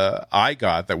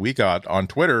we got on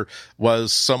Twitter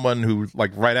was someone who,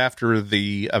 like, right after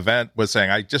the event was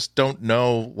saying, I just don't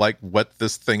know like what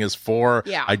this thing is for.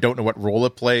 Yeah. I don't know what role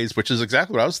it plays, which is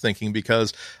exactly what I was thinking,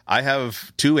 because I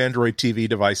have 2 Android TV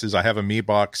devices. I have a Mi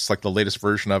Box, like the latest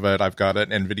version of it. I've got an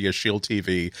NVIDIA Shield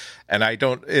TV, and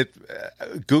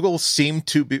Google seemed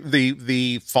to be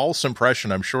the false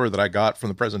impression, I'm sure, that I got from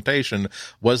the presentation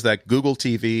was that Google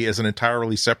TV is an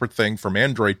entirely separate thing from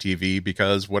Android TV,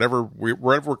 because whatever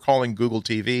we're calling Google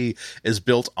TV is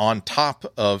built on top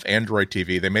of Android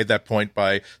TV. They made that point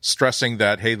by stressing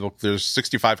that, hey, look, there's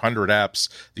 6,500 apps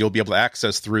that you'll be able to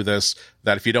access through this,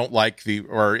 that if you don't like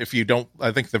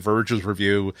I think the Verge's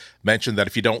review mentioned that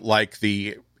if you don't like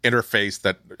the interface,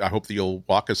 that I hope that you'll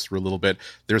walk us through a little bit,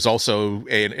 there's also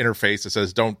an interface that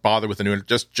says don't bother with the new,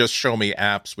 just show me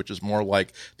apps, which is more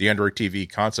like the Android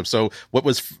TV concept. So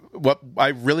what I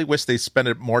really wish they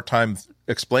spent more time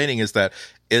explaining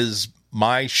is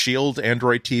my Shield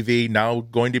Android TV now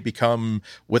going to become,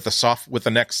 with the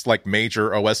next like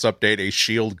major OS update, a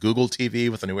Shield Google TV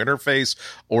with a new interface,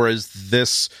 or is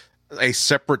this a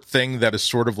separate thing that is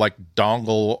sort of like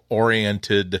dongle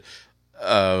oriented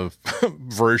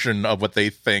version of what they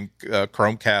think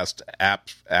Chromecast app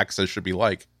access should be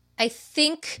like? I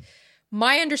think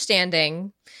my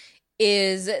understanding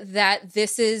is that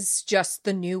this is just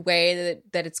the new way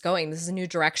that it's going. This is a new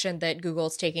direction that Google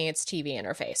is taking its TV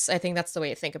interface. I think that's the way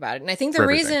to think about it. And I think the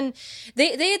reason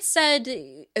they had said,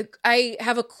 I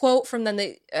have a quote from them,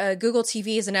 that Google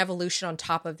TV is an evolution on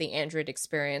top of the Android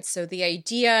experience. So the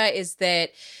idea is that,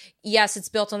 yes, it's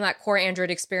built on that core Android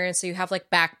experience. So you have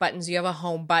like back buttons, you have a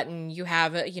home button, you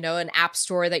have an app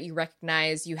store that you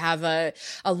recognize, you have a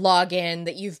login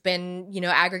that you've been,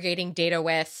 aggregating data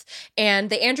with. And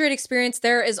the Android experience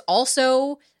there is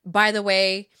also, by the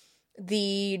way,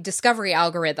 the discovery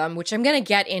algorithm, which I'm going to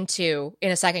get into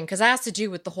in a second, because that has to do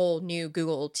with the whole new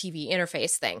Google TV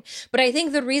interface thing. But I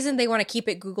think the reason they want to keep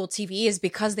it Google TV is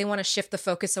because they want to shift the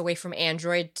focus away from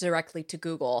Android directly to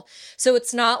Google. So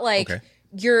it's not like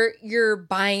you're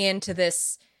buying into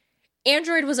this.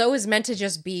 Android was always meant to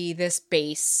just be this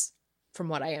base, from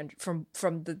what I've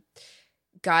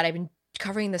been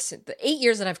covering this the 8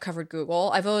 years that I've covered Google.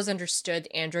 I've always understood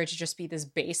Android to just be this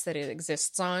base that it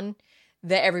exists on,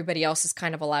 that everybody else is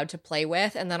kind of allowed to play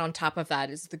with. And then on top of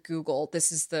that is the Google.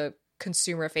 This is the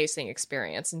consumer facing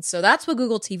experience. And so that's what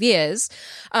Google TV is.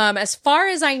 As far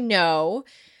as I know,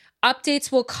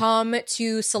 updates will come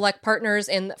to select partners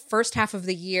in the first half of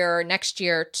the year, next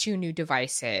year, 2 new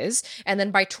devices. And then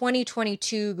by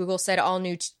 2022, Google said all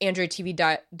new Android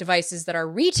TV devices that are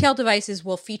retail devices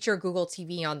will feature Google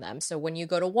TV on them. So when you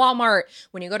go to Walmart,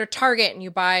 when you go to Target and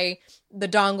you buy the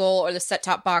dongle or the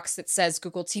set-top box that says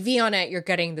Google TV on it, you're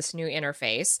getting this new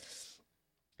interface.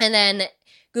 And then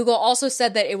Google also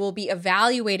said that it will be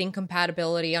evaluating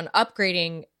compatibility on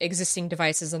upgrading existing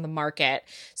devices in the market.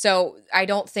 So I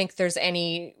don't think there's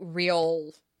any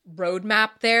real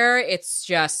roadmap there. It's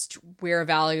just we're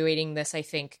evaluating this, I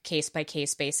think, case by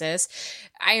case basis.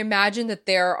 I imagine that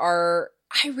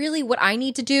what I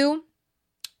need to do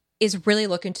is really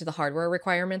look into the hardware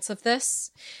requirements of this,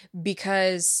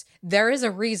 because there is a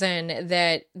reason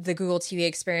that the Google TV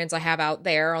experience I have out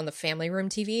there on the family room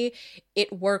TV,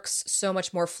 it works so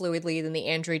much more fluidly than the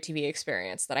Android TV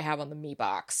experience that I have on the Mi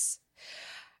Box.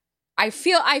 I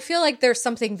feel like there's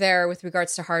something there with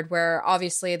regards to hardware.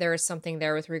 Obviously, there is something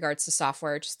there with regards to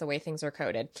software, just the way things are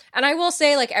coded. And I will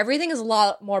say, like, everything is a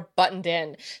lot more buttoned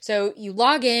in. So you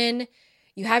log in,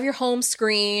 you have your home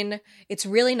screen. It's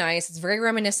really nice. It's very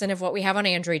reminiscent of what we have on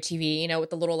Android TV, with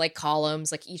the little like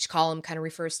columns, like each column kind of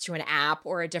refers to an app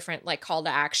or a different like call to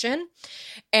action.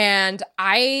 And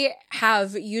I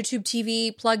have YouTube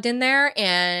TV plugged in there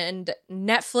and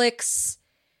Netflix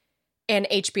and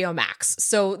HBO Max.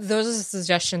 So those are the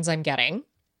suggestions I'm getting.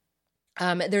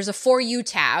 There's a For You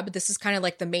tab. This is kind of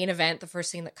like the main event, the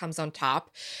first thing that comes on top.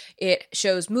 It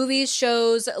shows movies,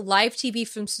 shows, live TV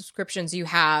film subscriptions you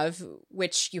have,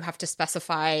 which you have to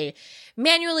specify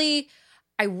manually.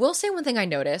 I will say one thing I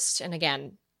noticed, and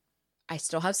again, I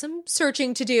still have some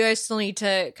searching to do. I still need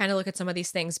to kind of look at some of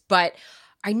these things, but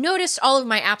I noticed all of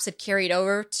my apps had carried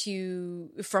over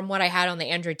from what I had on the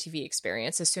Android TV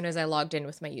experience as soon as I logged in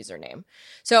with my username.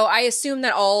 So I assume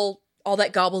that all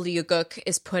that gobbledygook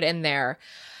is put in there.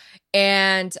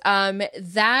 And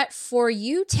that For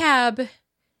You tab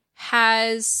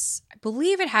has, I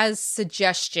believe it has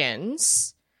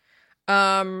suggestions.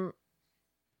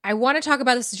 I want to talk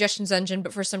about the suggestions engine,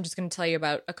 but first I'm just going to tell you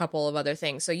about a couple of other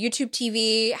things. So YouTube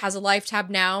TV has a live tab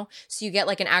now, so you get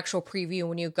like an actual preview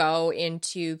when you go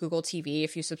into Google TV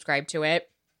if you subscribe to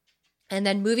it. And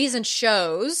then movies and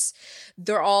shows,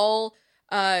 they're all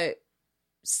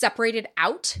separated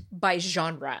out by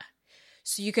genre.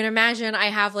 So you can imagine I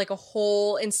have like a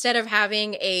whole, instead of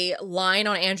having a line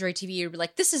on Android TV, you'd be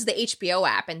like, this is the HBO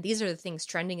app, and these are the things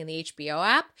trending in the HBO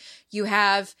app. You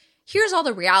have, here's all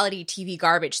the reality TV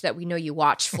garbage that we know you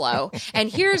watch, Flo.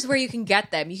 And here's where you can get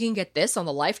them. You can get this on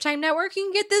the Lifetime Network. You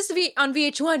can get this on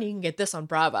VH1. You can get this on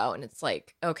Bravo. And it's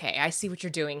like, okay, I see what you're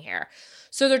doing here.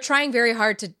 So they're trying very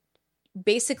hard to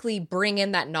basically bring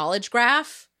in that knowledge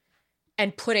graph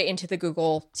and put it into the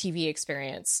Google TV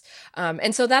experience.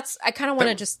 And so that's, I kind of want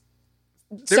to just,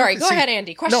 sorry, go ahead,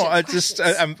 Andy. Questions. No,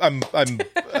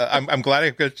 I'm glad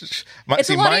I could. It's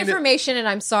a lot of information, and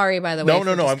I'm sorry, by the way.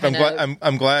 No.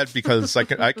 I'm glad because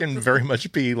I can very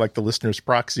much be like the listener's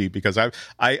proxy, because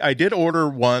I did order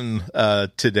one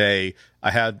today.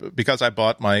 Because I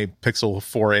bought my Pixel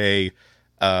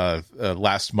 4a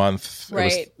last month.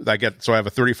 Right. I have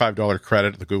a $35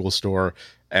 credit at the Google store.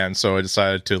 And so I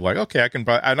decided to okay, I can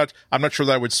buy. I'm not sure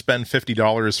that I would spend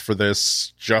 $50 for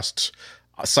this just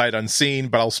sight unseen,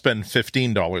 but I'll spend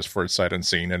 $15 for it sight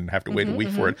unseen and have to wait a week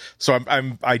for it. So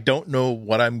I don't know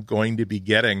what I'm going to be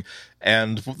getting.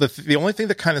 And the only thing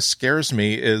that kind of scares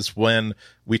me is when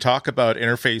we talk about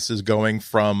interfaces going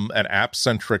from an app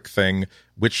centric thing,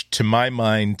 which to my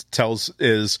mind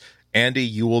is, Andy,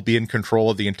 you will be in control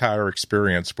of the entire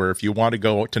experience, where if you want to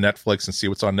go to Netflix and see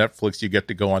what's on Netflix, you get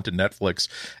to go onto Netflix,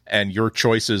 and your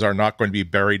choices are not going to be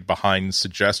buried behind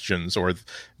suggestions or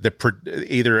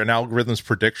either an algorithm's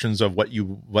predictions of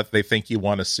what they think you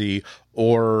want to see,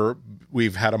 or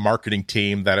we've had a marketing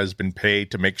team that has been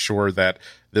paid to make sure that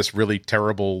this really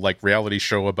terrible reality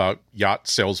show about yacht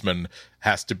salespeople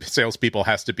has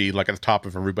to be at the top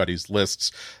of everybody's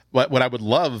lists. What I would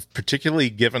love, particularly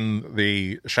given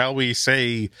the, shall we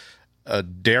say,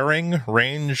 daring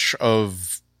range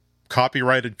of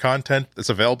copyrighted content that's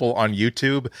available on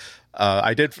YouTube.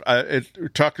 You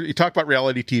talk about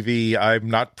reality TV. I'm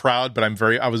not proud, but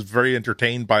I was very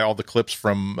entertained by all the clips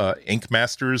from Ink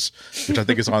Masters, which I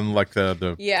think is on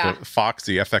the Fox,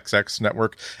 the FXX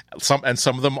network. Some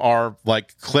of them are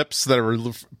clips that are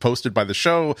posted by the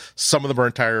show. Some of them are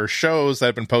entire shows that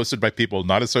have been posted by people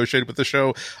not associated with the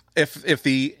show. If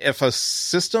a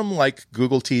system like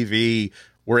Google TV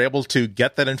were able to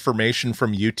get that information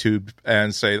from YouTube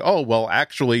and say, oh, well,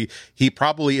 actually, he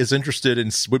probably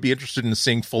would be interested in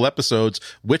seeing full episodes,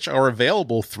 which are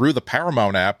available through the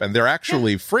Paramount app, and they're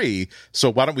actually free.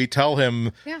 So why don't we tell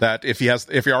him that if he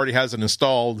already has it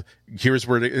installed, here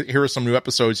are some new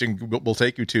episodes we'll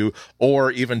take you to, or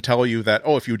even tell you that,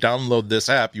 oh, if you download this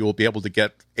app, you will be able to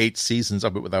get 8 seasons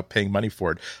of it without paying money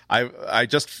for it. I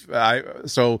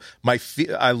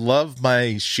love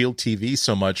my Shield TV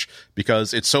so much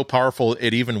because it's so powerful.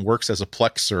 It even works as a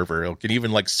Plex server. It can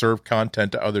even serve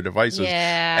content to other devices.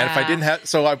 Yeah. And if I didn't have,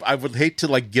 so I would hate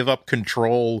to give up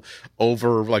control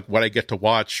over what I get to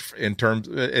watch in terms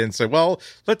and say, well,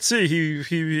 let's see,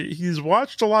 he's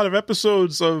watched a lot of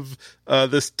episodes of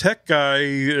this tech guy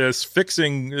is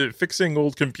fixing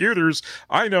old computers.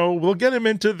 I know, we'll get him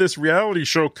into this reality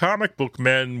show Comic Book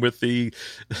Men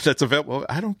that's available.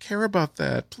 I don't care about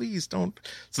that. Please don't.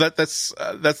 So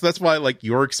that's why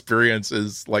your experience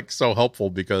is so helpful,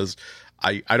 because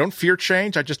I don't fear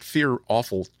change. I just fear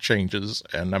awful changes,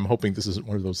 and I'm hoping this isn't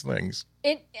one of those things.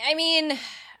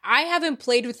 I haven't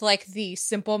played with the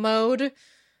simple mode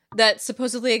that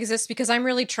supposedly exists, because I'm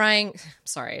really trying.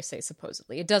 Sorry, I say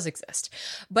supposedly. It does exist,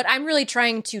 but I'm really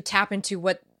trying to tap into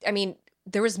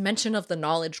there was mention of the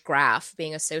knowledge graph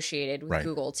being associated with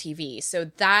Google TV. So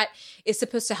that is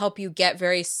supposed to help you get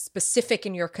very specific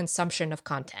in your consumption of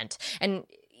content. And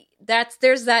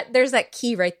there's that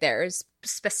key right there, is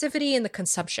specificity in the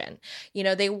consumption.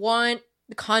 They want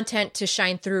the content to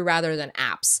shine through rather than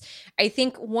apps. I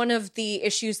think one of the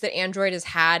issues that Android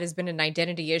has been an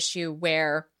identity issue,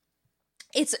 where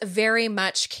it's very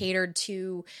much catered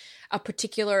to a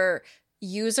particular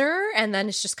user, and then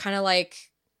it's just kind of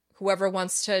whoever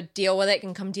wants to deal with it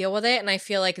can come deal with it. And I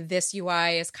feel like this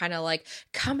UI is kind of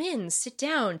come in, sit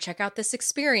down, check out this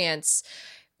experience.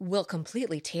 We'll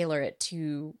completely tailor it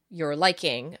to your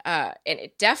liking. And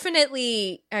it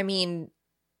definitely,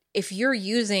 if you're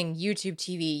using YouTube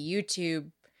TV,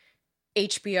 YouTube,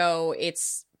 HBO,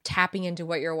 it's tapping into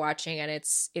what you're watching and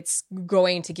it's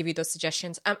going to give you those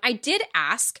suggestions. I did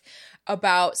ask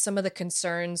about some of the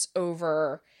concerns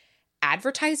over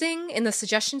advertising in the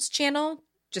suggestions channel,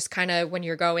 just kind of when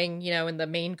you're going, in the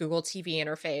main Google TV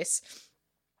interface.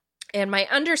 And my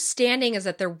understanding is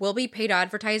that there will be paid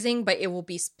advertising, but it will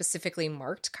be specifically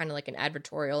marked, kind of like an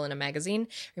advertorial in a magazine.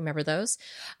 Remember those?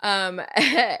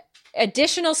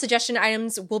 Additional suggestion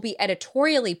items will be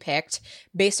editorially picked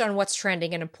based on what's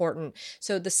trending and important.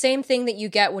 So the same thing that you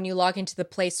get when you log into the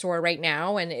Play Store right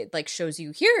now, and it like shows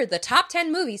you here are the top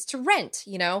 10 movies to rent.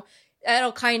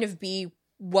 That'll kind of be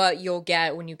what you'll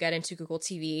get when you get into Google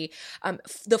TV.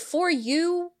 The For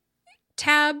You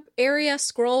tab area,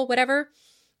 scroll, whatever,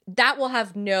 that will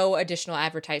have no additional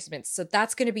advertisements. So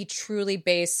that's going to be truly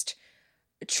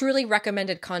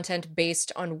recommended content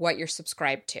based on what you're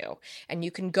subscribed to. And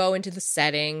you can go into the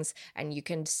settings and you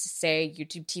can say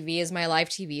YouTube TV is my live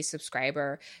TV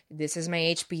subscriber. This is my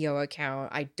HBO account.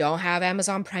 I don't have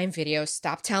Amazon Prime Video.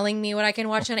 Stop telling me what I can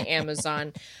watch on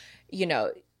Amazon.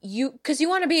 Because you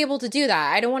want to be able to do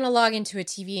that. I don't want to log into a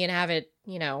TV and have it,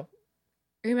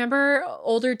 remember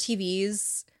older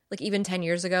TVs? Like even 10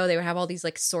 years ago, they would have all these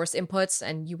like source inputs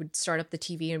and you would start up the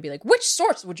TV and be like, which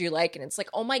source would you like? And it's like,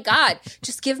 oh my God,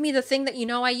 just give me the thing that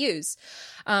I use.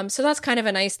 So that's kind of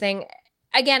a nice thing.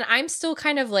 Again, I'm still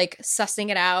kind of like sussing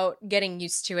it out, getting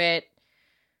used to it.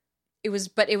 It was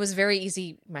very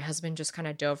easy. My husband just kind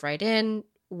of dove right in.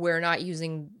 We're not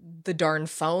using the darn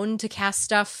phone to cast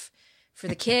stuff for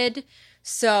the kid.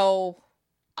 So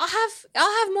I'll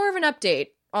have more of an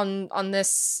update on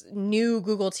this new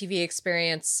Google TV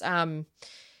experience. And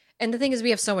the thing is, we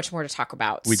have so much more to talk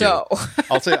about. We do.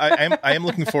 I'll say I am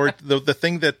looking forward.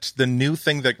 The new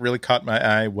thing that really caught my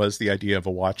eye was the idea of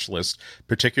a watch list,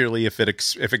 particularly if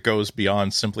it goes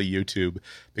beyond simply YouTube,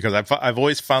 because I've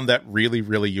always found that really,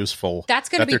 really useful. That's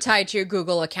going to be tied to your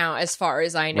Google account, as far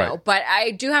as I know. Right. But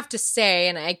I do have to say,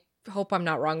 and I hope I'm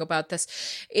not wrong about this,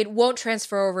 it won't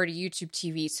transfer over to YouTube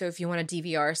TV. So if you want to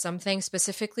DVR something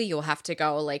specifically, you'll have to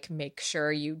go like make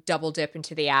sure you double dip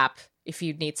into the app if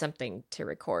you need something to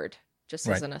record, just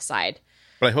as an aside.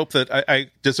 But I hope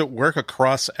that does it work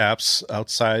across apps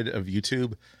outside of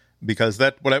YouTube? Because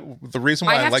the reason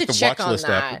why I like the watch list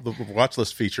app, the watch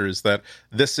list feature, is that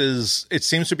it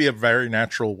seems to be a very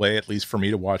natural way, at least for me,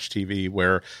 to watch TV,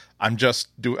 where I'm just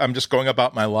going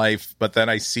about my life, but then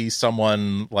I see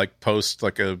someone like post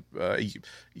like a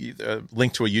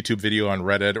link to a YouTube video on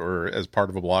Reddit or as part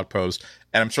of a blog post,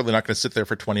 and I'm certainly not going to sit there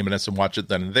for 20 minutes and watch it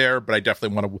then and there, but I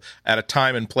definitely want to, at a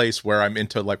time and place where I'm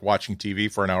into like watching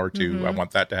TV for an hour or two, I want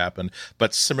that to happen.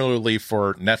 But similarly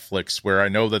for Netflix, where I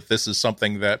know that this is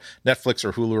something that Netflix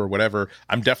or Hulu or whatever,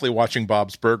 I'm definitely watching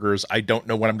Bob's Burgers. I don't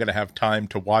know when I'm going to have time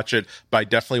to watch it, but I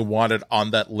definitely want it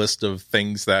on that list of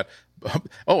things that,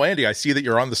 oh, Andy, I see that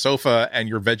you're on the sofa and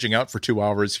you're vegging out for 2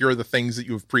 hours. Here are the things that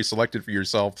you've pre-selected for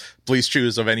yourself. Please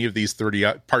choose of any of these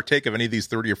 30, partake of any of these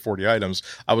 30 or 40 items.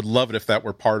 I would love it if that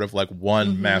were part of like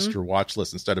one master watch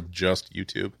list instead of just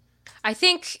YouTube. I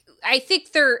think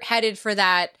they're headed for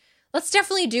that. Let's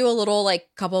definitely do a little like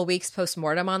couple of weeks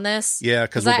postmortem on this. Yeah,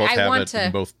 because we'll both have it.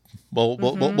 And both.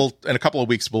 We'll in a couple of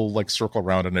weeks we'll like circle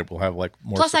around and it will have like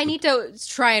more. Plus, I need to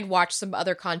try and watch some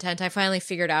other content. I finally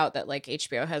figured out that like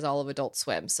HBO has all of Adult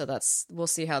Swim, so we'll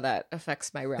see how that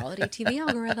affects my reality TV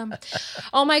algorithm.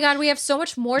 Oh my God, we have so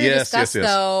much more to discuss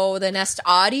though. The Nest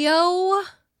Audio.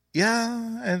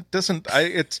 Yeah, it doesn't.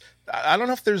 I don't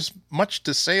know if there's much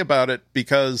to say about it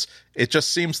because it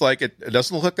just seems like it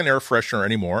doesn't look like an air freshener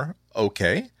anymore.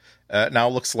 Okay, now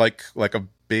it looks like a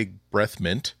big breath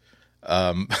mint.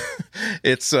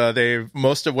 It's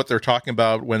most of what they're talking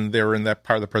about when they were in that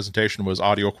part of the presentation was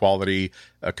audio quality,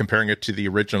 comparing it to the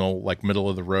original like middle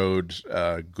of the road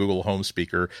Google Home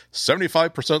speaker,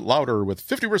 75% louder with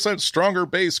 50% stronger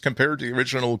bass compared to the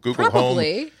original Google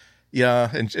Home.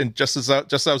 Yeah, and just as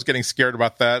I was getting scared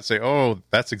about that, say, oh,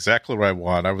 that's exactly what I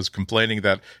want. I was complaining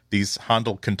that these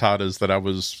Handel cantatas that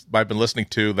I've been listening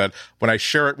to, that when I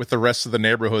share it with the rest of the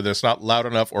neighborhood, it's not loud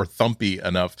enough or thumpy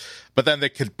enough. But then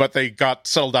they got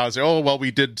settled down and say, oh, well, we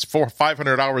did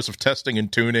 500 hours of testing and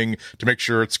tuning to make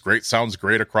sure it's great, sounds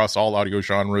great across all audio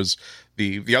genres.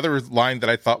 The other line that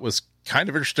I thought was kind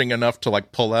of interesting enough to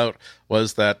like pull out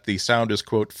was that the sound is,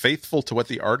 quote, faithful to what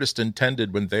the artist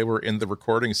intended when they were in the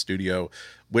recording studio,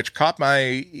 which caught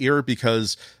my ear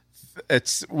because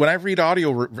it's when I read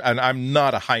audio, and I'm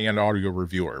not a high-end audio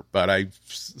reviewer, but I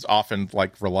often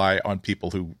like rely on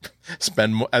people who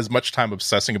spend as much time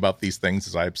obsessing about these things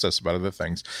as I obsess about other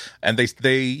things. And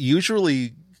they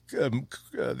usually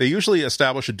they usually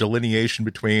establish a delineation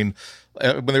between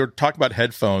when they were talking about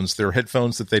headphones. There are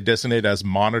headphones that they designate as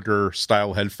monitor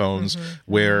style headphones,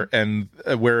 where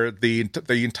the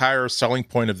entire selling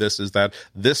point of this is that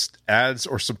this adds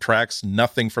or subtracts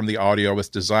nothing from the audio. It's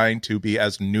designed to be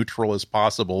as neutral as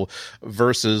possible,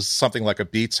 versus something like a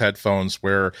Beats headphones,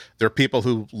 where there are people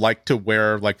who like to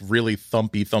wear like really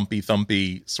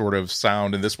thumpy sort of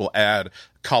sound, and this will add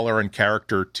color and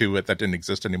character to it that didn't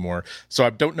exist anymore. So I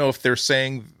don't know if they're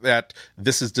saying that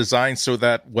this is designed so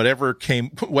that whatever came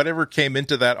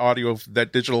into that audio,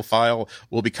 that digital file,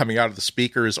 will be coming out of the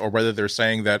speakers, or whether they're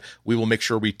saying that we will make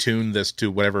sure we tune this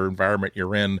to whatever environment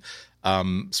you're in.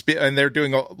 And they're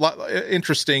doing a lot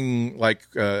interesting, like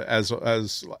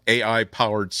as AI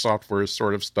powered software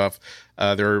sort of stuff.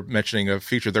 They're mentioning a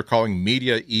feature they're calling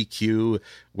Media EQ,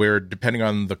 where depending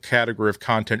on the category of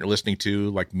content you're listening to,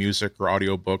 like music or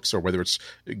audiobooks, or whether it's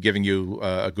giving you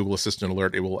a Google Assistant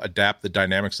alert, it will adapt the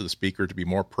dynamics of the speaker to be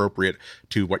more appropriate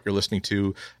to what you're listening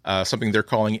to. Something they're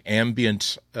calling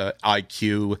Ambient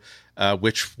IQ,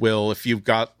 which will, if you've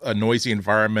got a noisy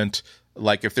environment,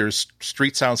 like if there's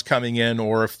street sounds coming in,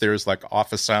 or if there's like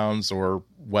office sounds or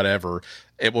whatever,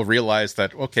 it will realize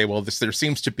that, okay, well, there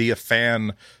seems to be a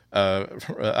fan,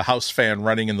 a house fan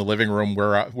running in the living room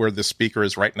where the speaker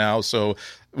is right now. So,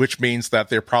 which means that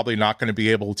they're probably not going to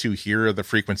be able to hear the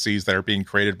frequencies that are being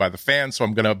created by the fan. So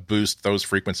I'm going to boost those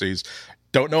frequencies.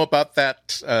 Don't know about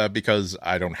that because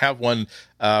I don't have one.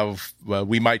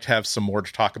 We might have some more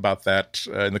to talk about that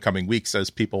in the coming weeks as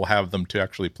people have them to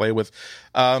actually play with.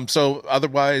 So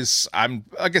otherwise,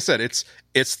 like I said,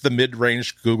 it's the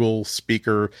mid-range Google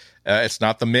speaker. It's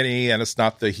not the Mini, and it's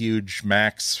not the huge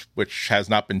Max, which has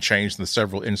not been changed in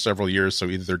several years. So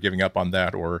either they're giving up on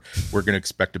that, or we're going to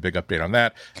expect a big update on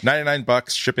that. $99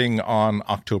 shipping on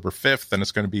October 5th, and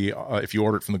it's going to be if you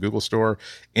order it from the Google Store,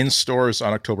 in stores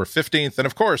on October 15th. And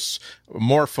of course,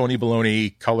 more phony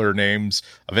baloney color names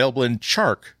available in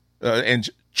Chark and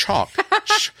Chalk.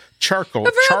 Charcoal.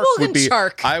 Chark would be.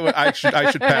 Chark. I should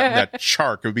patent that.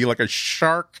 Chark. It would be like a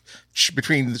shark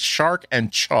between shark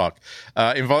and chalk.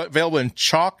 Available in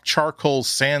chalk, charcoal,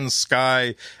 sand,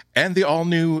 sky, and the all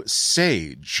new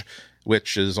Sage,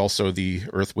 which is also the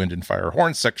Earth, Wind, and Fire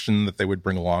horn section that they would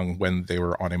bring along when they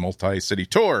were on a multi-city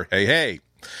tour. Hey.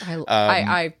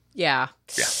 Yeah.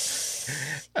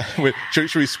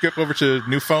 Should we skip over to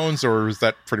new phones, or is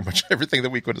that pretty much everything that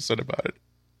we could have said about it?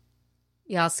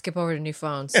 Yeah, I'll skip over to new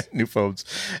phones. New phones.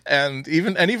 And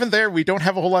even there, we don't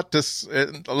have a whole lot that's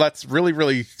really,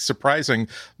 really surprising.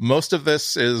 Most of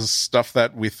this is stuff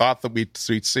that we thought that we'd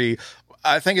see.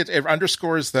 I think it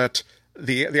underscores that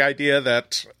the idea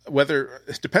that whether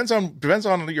it depends on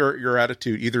your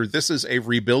attitude. Either this is a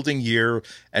rebuilding year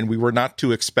and we were not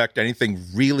to expect anything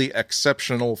really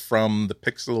exceptional from the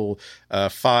Pixel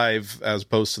 5 as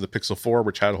opposed to the Pixel 4,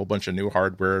 which had a whole bunch of new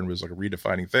hardware and was like a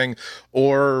redefining thing,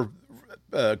 or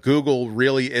Google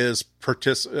really is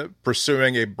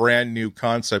pursuing a brand new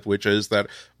concept, which is that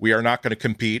we are not going to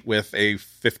compete with a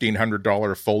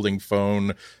 $1,500 folding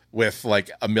phone with like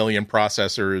 1 million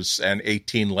processors and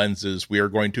 18 lenses. We are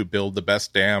going to build the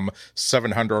best damn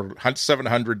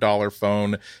 $700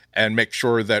 phone and make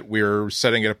sure that we're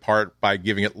setting it apart by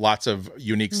giving it lots of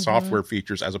unique software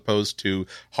features, as opposed to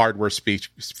hardware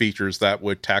features that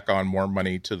would tack on more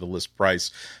money to the list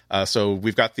price. So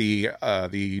we've got the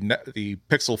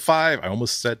Pixel 5. I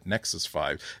almost said Nexus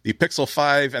 5. The Pixel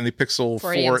 5 and the Pixel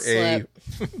 4a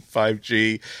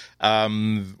 5G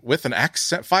with an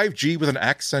accent. 5G with an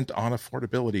accent on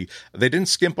affordability. They didn't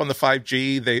skimp on the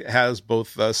 5G. They has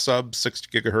both sub 6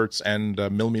 gigahertz and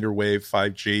millimeter wave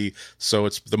 5G. So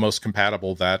it's the most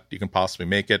compatible that you can possibly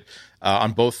make it.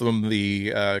 On both of them,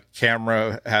 the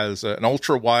camera has an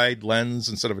ultra wide lens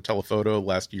instead of a telephoto.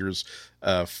 Last year's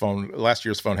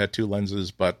phone had 2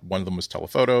 lenses, but one of them was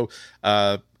telephoto.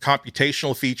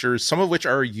 Computational features, some of which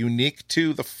are unique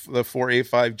to the 4a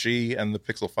 5G and the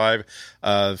Pixel 5.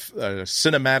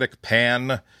 Cinematic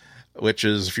pan, which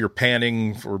is if you're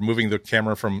panning or moving the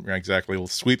camera from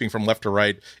sweeping from left to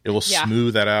right, it will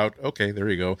smooth that out. Okay, there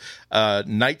you go.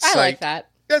 Night sight. I like that.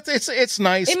 It's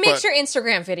nice. It makes your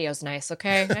Instagram videos nice,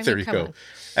 okay? There you go.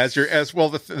 As well,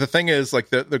 the thing is, like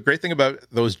the great thing about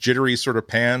those jittery sort of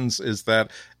pans is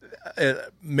that it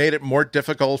made it more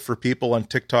difficult for people on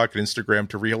TikTok and Instagram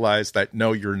to realize that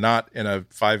no, you're not in a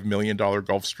 $5 million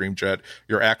Gulfstream jet.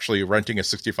 You're actually renting a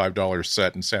 $65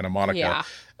 set in Santa Monica.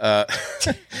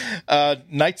 Yeah.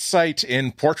 Night sight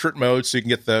in portrait mode, so you can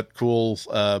get that cool,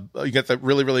 you get that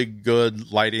really, really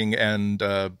good lighting and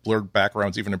blurred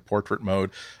backgrounds, even in portrait mode.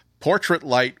 Portrait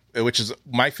light, which is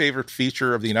my favorite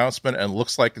feature of the announcement, and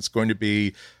looks like it's going to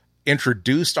be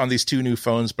introduced on these two new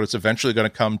phones, but it's eventually going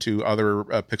to come to other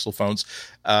Pixel phones.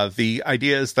 The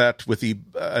idea is that with the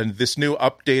this new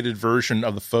updated version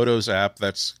of the Photos app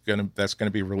that's going to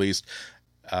be released,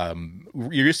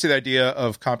 you're used to the idea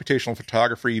of computational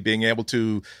photography being able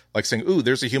to, like, saying, ooh,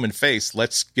 there's a human face,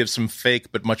 let's give some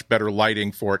fake but much better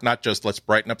lighting for it. Not just let's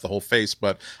brighten up the whole face,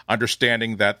 but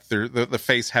understanding that the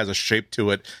face has a shape to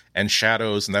it and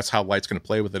shadows, and that's how light's going to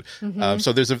play with it.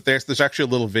 So there's actually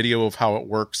a little video of how it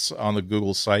works on the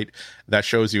Google site that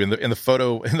shows you in the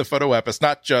photo app. It's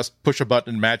not just push a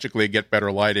button and magically get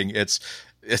better lighting.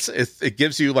 It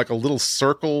gives you like a little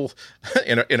circle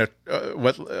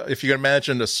what if you can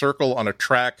imagine a circle on a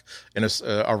track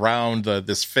around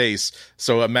this face.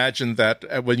 So imagine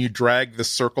that when you drag the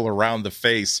circle around the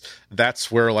face, that's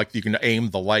where like you can aim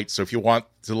the light. So if you want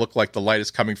to look like the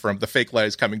fake light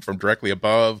is coming from directly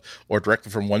above or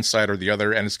directly from one side or the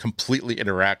other, and it's completely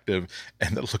interactive,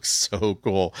 and it looks so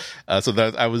cool. So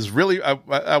that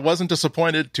I wasn't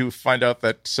disappointed to find out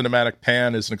that Cinematic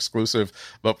Pan is an exclusive,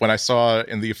 but when I saw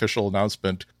in the official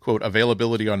announcement, quote,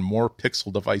 availability on more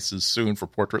Pixel devices soon for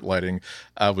portrait lighting,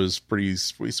 I was pretty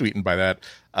sweetened by that.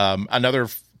 Another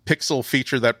Pixel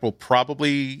feature that will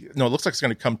it looks like it's going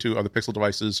to come to other Pixel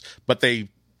devices, but they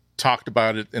talked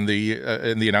about it in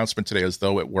the announcement today as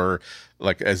though it were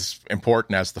like as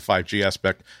important as the 5G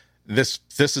aspect. This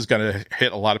is going to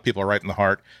hit a lot of people right in the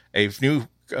heart. A new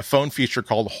phone feature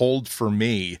called Hold for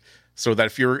Me, so that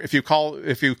if you call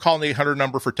an 800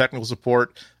 number for technical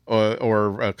support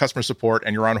or customer support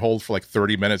and you're on hold for like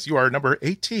 30 minutes, you are number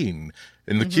 18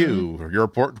 in the queue. Or your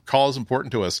call is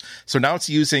important to us. So now it's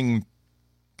using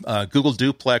Google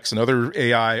Duplex and other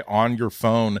AI on your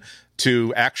phone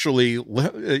to actually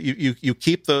you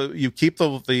keep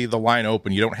the line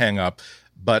open, you don't hang up,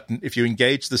 but if you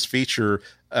engage this feature,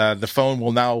 the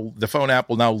phone app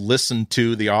will now listen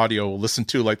to the audio, listen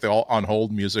to like the on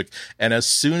hold music, and as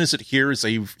soon as it hears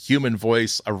a human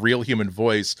voice, a real human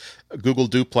voice, Google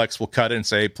Duplex will cut in and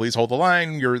say, please hold the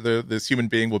line, this human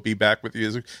being will be back with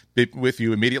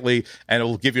you immediately, and it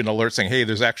will give you an alert saying, hey,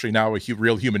 there's actually now a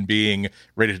real human being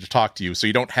ready to talk to you. So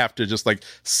you don't have to just like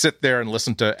sit there and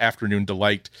listen to Afternoon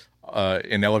Delight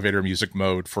in elevator music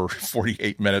mode for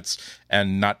 48 minutes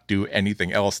and not do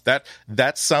anything else.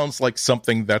 That sounds like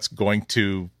something that's going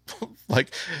to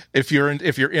like if you're in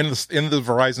the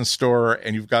Verizon store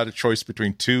and you've got a choice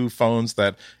between two phones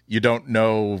that you don't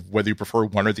know whether you prefer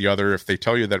one or the other. If they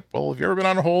tell you that, well, have you ever been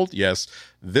on hold? Yes.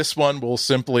 This one will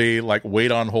simply like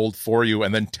wait on hold for you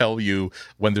and then tell you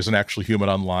when there's an actual human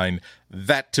online.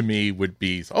 That to me would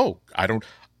be,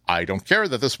 I don't care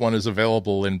that this one is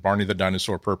available in Barney the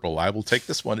Dinosaur Purple. I will take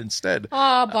this one instead.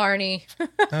 Aw, Barney.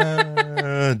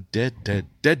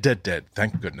 Dead.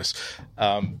 Thank goodness.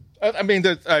 I mean,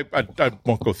 I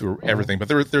won't go through everything, but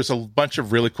there's a bunch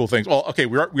of really cool things. Well, okay,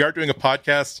 we are doing a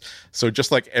podcast, so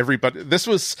just like everybody,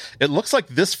 it looks like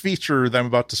this feature that I'm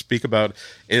about to speak about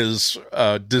is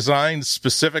designed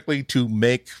specifically to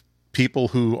make people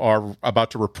who are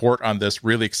about to report on this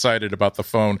really excited about the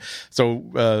phone.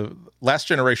 So last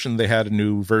generation, they had a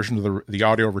new version of the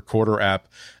audio recorder app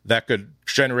that could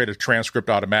generate a transcript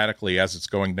automatically as it's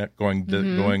going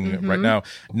right now.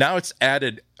 Now it's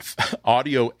added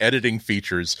audio editing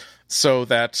features so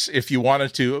that if you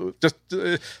wanted to just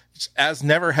as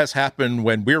never has happened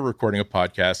when we're recording a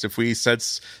podcast, if we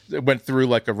went through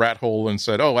like a rat hole and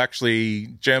said, oh, actually,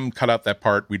 Jim, cut out that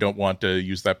part, we don't want to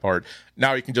use that part.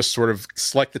 Now you can just sort of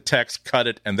select the text, cut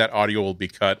it, and that audio will be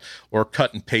cut, or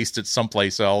cut and paste it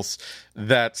someplace else.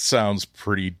 That sounds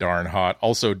pretty darn hot.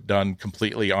 Also done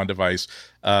completely on device.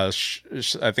 I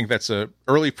think that's a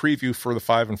early preview for the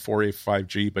 5 and 4A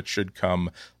 5G, but should come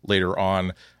later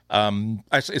on.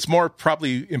 It's more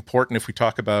probably important if we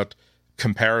talk about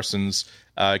comparisons.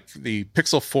 The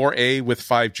Pixel 4a with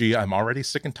 5G, I'm already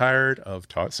sick and tired of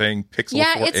saying Pixel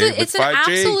 4a with 5G. It's an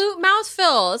absolute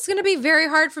mouthful. It's going to be very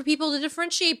hard for people to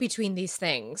differentiate between these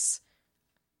things.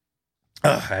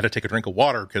 I had to take a drink of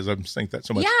water because I'm saying that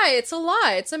so much. Yeah, it's a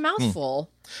lot. It's a mouthful.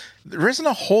 There isn't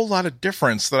a whole lot of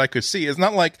difference that I could see. It's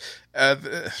not like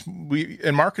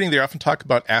in marketing, they often talk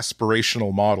about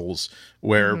aspirational models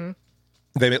where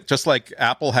they, just like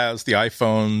Apple has the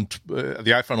iPhone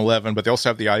 11, but they also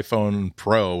have the iPhone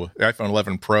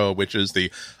 11 Pro, which is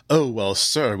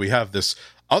sir, we have this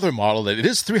other model that it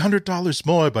is $300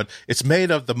 more, but it's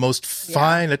made of the most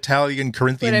fine Italian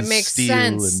Corinthian steel. But it makes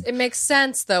sense. It makes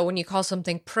sense, though, when you call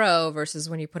something Pro versus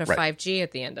when you put a 5G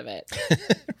at the end of it.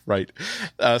 Right.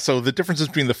 So the differences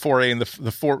between the 4A and the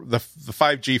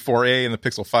 5G 4A and the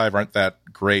Pixel 5 aren't that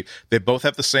great. They both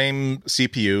have the same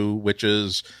CPU, which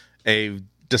is a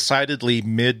decidedly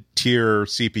mid-tier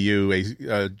CPU,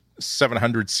 a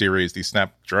 700 series, the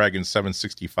Snapdragon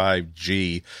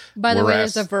 765G. By the way,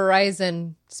 there's a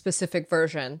Verizon specific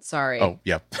version. Sorry. Oh,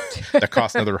 yeah. That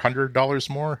costs another $100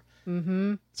 more.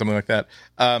 Mm-hmm. Something like that.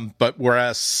 But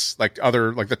whereas like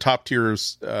the top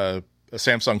tiers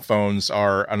Samsung phones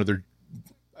are another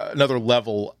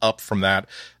level up from that.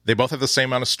 They both have the same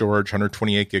amount of storage,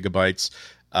 128 gigabytes.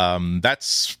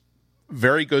 That's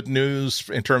very good news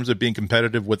in terms of being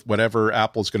competitive with whatever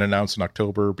Apple's going to announce in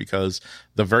October, because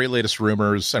the very latest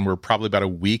rumors, and we're probably about a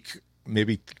week,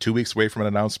 maybe 2 weeks away from an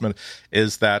announcement,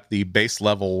 is that the base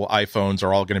level iPhones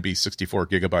are all going to be 64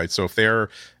 gigabytes. So if they're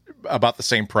about the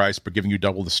same price but giving you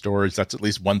double the storage, that's at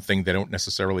least one thing they don't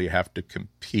necessarily have to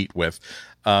compete with.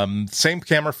 Same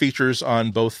camera features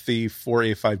on both the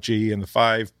 4A 5G and the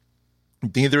 5.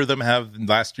 Neither of them have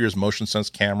last year's motion sense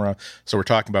camera, so we're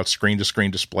talking about screen-to-screen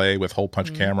display with hole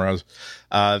punch cameras.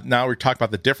 Now we're talking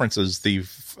about the differences. The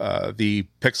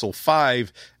Pixel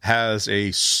 5 has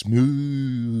a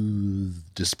smooth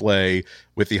display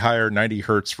with the higher 90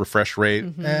 hertz refresh rate.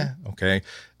 Okay.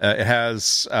 It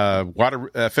has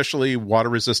officially water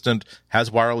resistant,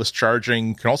 has wireless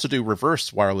charging, can also do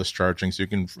reverse wireless charging, so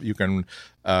you can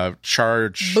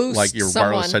charge Boost like your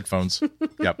someone. wireless headphones.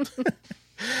 Yep.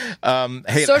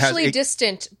 Socially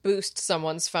distant boost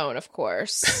someone's phone, of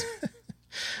course.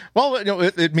 Well,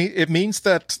 it means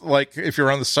that, like, if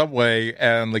you're on the subway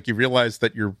and like you realize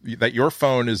that your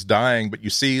phone is dying, but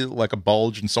you see like a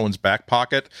bulge in someone's back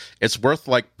pocket, it's worth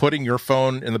like putting your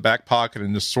phone in the back pocket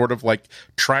and just sort of like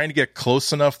trying to get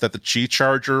close enough that the Qi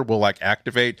charger will like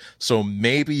activate. So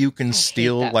maybe you can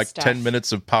steal like stuff. 10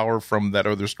 minutes of power from that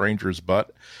other stranger's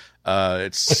butt.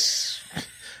 It's.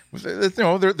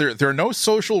 There are no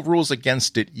social rules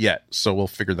against it yet, so we'll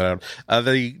figure that out.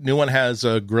 The new one has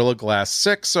a Gorilla Glass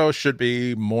 6, so it should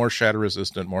be more shatter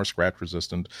resistant, more scratch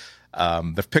resistant.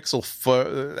 The Pixel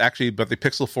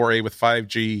 4A with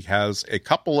 5G has a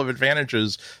couple of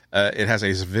advantages. It has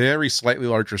a very slightly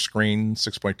larger screen,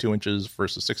 6.2 inches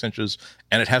versus 6 inches,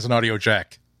 and it has an audio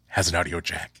jack. An audio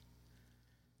jack.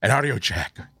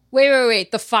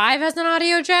 Wait. The 5 has an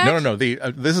audio jack? No.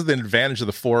 This is the advantage of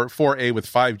the 4A with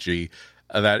 5G,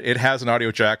 that it has an audio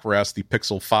jack, whereas the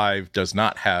Pixel 5 does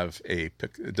not have an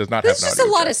audio jack. This is just a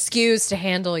lot of SKUs to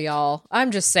handle, y'all.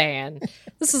 I'm just saying.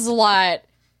 This is a lot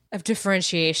of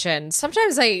differentiation.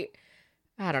 Sometimes I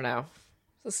don't know.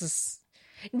 This is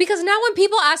because now when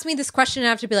people ask me this question, I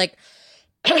have to be like,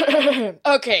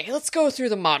 okay, let's go through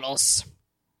the models.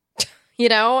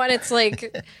 And it's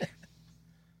like,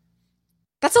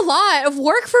 that's a lot of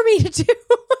work for me to do.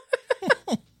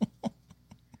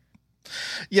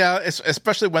 Yeah,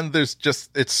 especially when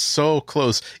it's so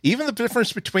close. Even the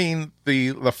difference between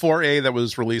the 4A that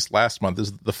was released last month,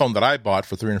 is the phone that I bought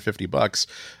for $350.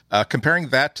 Comparing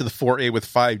that to the 4A with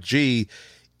 5G,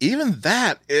 even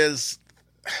that is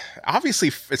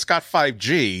obviously it's got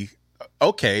 5G.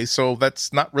 Okay, so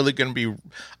that's not really going to be,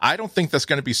 I don't think that's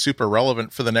going to be super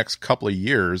relevant for the next couple of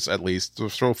years, at least.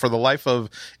 So for the life of,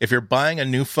 if you're buying a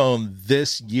new phone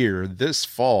this year, this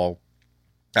fall,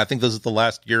 I think this is the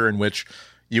last year in which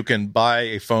you can buy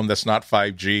a phone that's not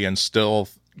 5G and still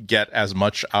get as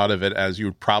much out of it as you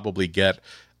would probably get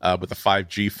with a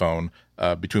 5G phone.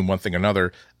 Between one thing and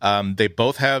another. They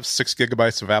both have 6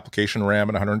 gigabytes of application RAM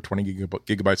and 120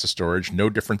 gigabytes of storage. No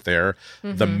different there.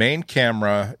 Mm-hmm. The main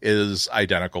camera is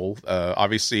identical.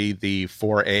 Obviously, the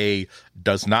 4A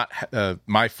does not.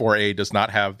 My 4A does not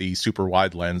have the super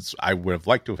wide lens. I would have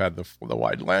liked to have had the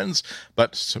wide lens,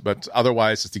 but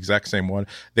otherwise it's the exact same one.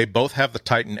 They both have the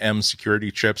Titan M security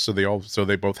chip, so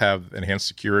they both have enhanced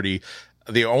security.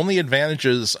 The only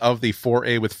advantages of the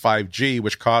 4A with 5G,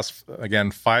 which costs, again,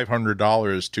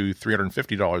 $500 to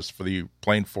 $350 for the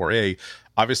plain 4A,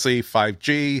 obviously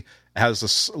 5G has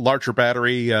a larger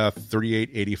battery,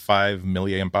 3885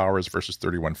 milliamp hours versus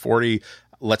 3140.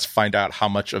 Let's find out how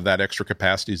much of that extra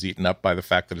capacity is eaten up by the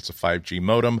fact that it's a 5G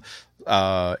modem.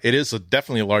 It is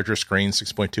definitely a larger screen,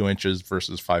 6.2 inches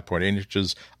versus 5.8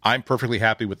 inches. I'm perfectly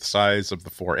happy with the size of the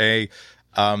 4A.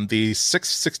 The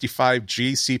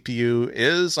 665G CPU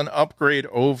is an upgrade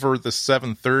over the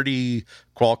 730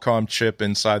 Qualcomm chip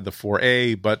inside the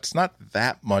 4A, but it's not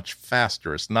that much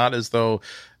faster. It's not as though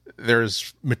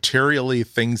there's materially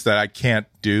things that I can't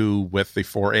do with the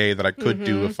 4A that I could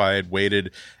do if I had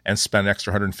waited and spent an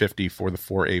extra $150 for the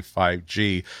 4A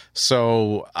 5G.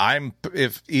 So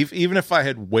even if I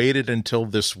had waited until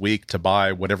this week to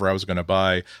buy whatever I was going to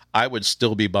buy, I would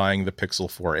still be buying the Pixel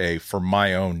 4A for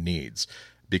my own needs,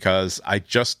 because I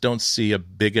just don't see a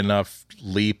big enough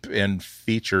leap in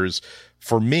features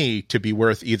for me to be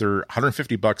worth either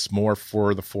 $150 more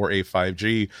for the 4A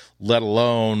 5G, let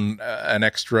alone an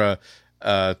extra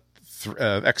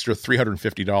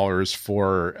 $350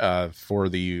 for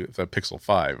the Pixel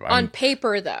 5. On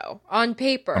paper, though. On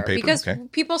paper. Because okay.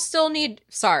 people still need...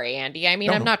 Sorry, Andy. I mean,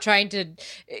 I'm not trying to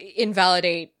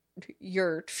invalidate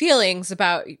your feelings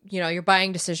about, your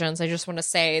buying decisions. I just want to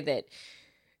say that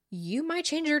you might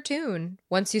change your tune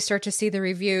once you start to see the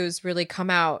reviews really come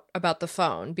out about the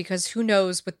phone. Because who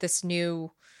knows with this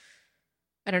new...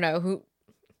 I don't know.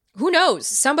 Who knows?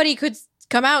 Somebody could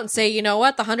come out and say, you know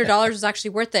what, the $100 is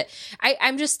actually worth it.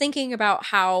 I'm just thinking about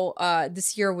how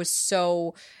this year was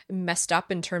so messed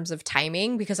up in terms of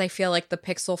timing, because I feel like the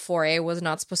Pixel 4a was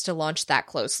not supposed to launch that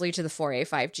closely to the 4a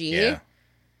 5G. Yeah.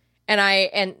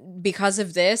 And because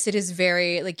of this, it is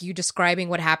very like you describing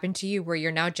what happened to you, where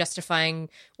you're now justifying,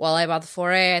 well, I bought the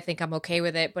 4a, I think I'm okay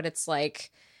with it, but it's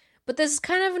like, but this is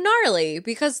kind of gnarly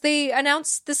because they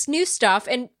announced this new stuff.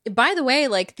 And by the way,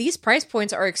 like these price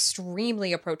points are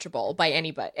extremely approachable by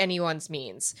anyone's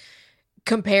means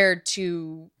compared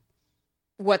to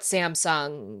what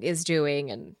Samsung is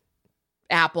doing and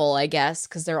Apple, I guess,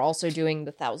 because they're also doing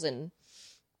the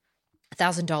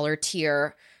 $1,000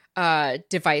 tier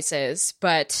devices.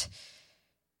 But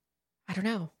I don't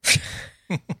know.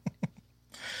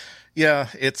 Yeah,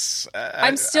 it's...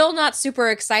 I'm still not super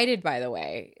excited, by the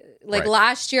way. Like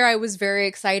last year, I was very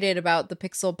excited about the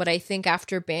Pixel, but I think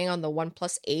after being on the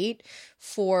OnePlus 8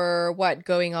 for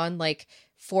going on like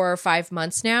 4 or 5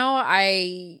 months now,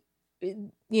 I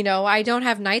don't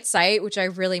have night sight, which I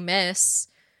really miss.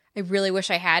 I really wish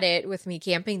I had it with me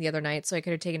camping the other night so I could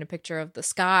have taken a picture of the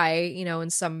sky, in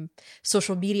some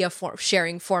social media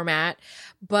sharing format.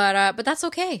 But that's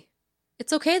okay.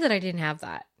 It's okay that I didn't have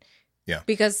that. Yeah.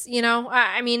 Because,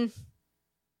 I mean,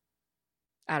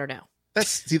 I don't know.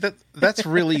 That's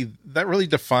really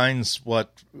defines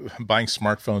what buying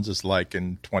smartphones is like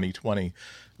in 2020,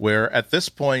 where at this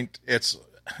point it's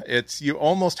you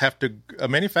almost have to, a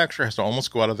manufacturer has to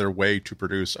almost go out of their way to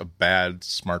produce a bad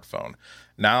smartphone.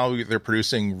 Now they're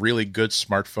producing really good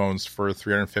smartphones for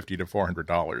 $350 to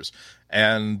 $400.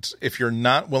 And if you're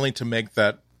not willing to make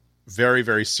that very,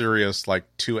 very serious, like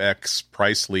 2x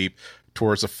price leap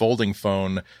towards a folding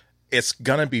phone, it's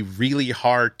going to be really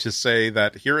hard to say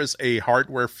that here is a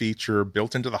hardware feature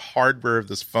built into the hardware of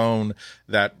this phone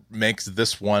that makes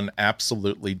this one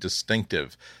absolutely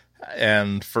distinctive.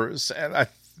 And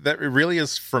that really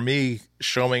is, for me,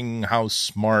 showing how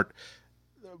smart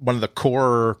one of the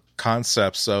core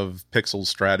concepts of Pixel's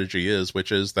strategy is,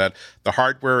 which is that the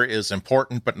hardware is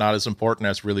important, but not as important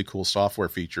as really cool software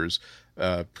features.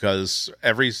 Because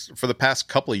for the past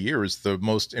couple of years, the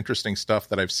most interesting stuff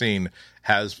that I've seen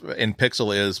in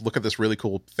Pixel is, look at this really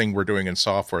cool thing we're doing in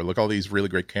software. Look at all these really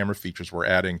great camera features we're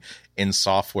adding in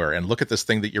software. And look at this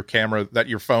thing that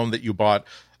your phone that you bought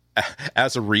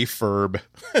as a refurb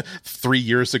 3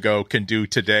 years ago can do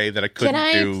today that it couldn't do.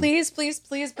 Can I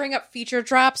please bring up feature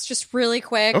drops just really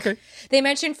quick? Okay. They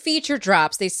mentioned feature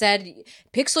drops. They said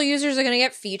Pixel users are going to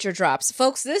get feature drops.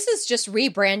 Folks, this is just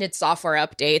rebranded software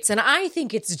updates, and I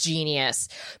think it's genius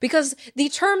because the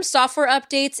term software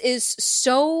updates is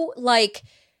so like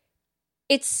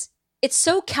it's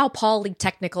so Cal Poly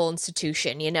Technical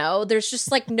Institution, There's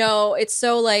just like, no, it's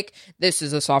so like, this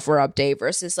is a software update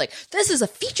versus like, this is a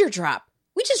feature drop.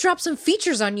 We just dropped some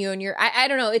features on you and I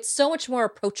don't know. It's so much more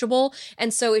approachable.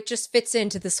 And so it just fits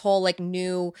into this whole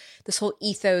this whole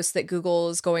ethos that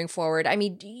Google is going forward. I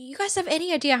mean, do you guys have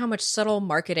any idea how much subtle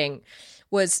marketing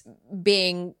was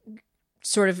being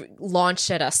sort of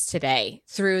launched at us today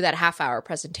through that half-hour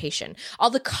presentation? All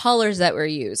the colors that were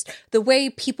used, the way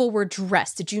people were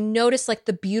dressed. Did you notice like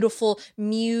the beautiful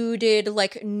muted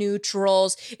like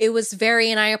neutrals? It was very,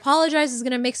 and I apologize, is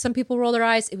going to make some people roll their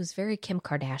eyes, it was very Kim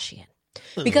Kardashian.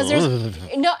 Because there's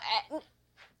no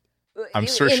I'm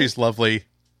sure she's lovely.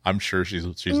 I'm sure she's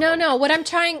no lovely. What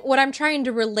I'm trying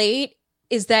to relate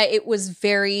is that it was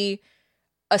very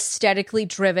aesthetically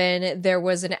driven. There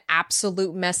was an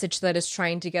absolute message that is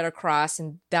trying to get across,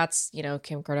 and that's,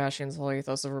 Kim Kardashian's whole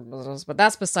ethos of her business, but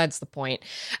that's besides the point.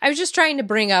 I was just trying to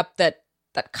bring up that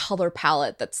color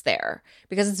palette that's there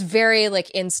because it's very like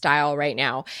in style right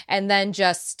now. And then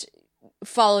just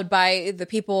followed by the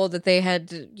people that they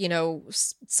had,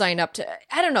 sign up to,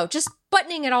 I don't know, just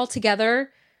buttoning it all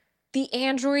together. The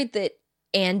Android that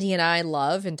Andy and I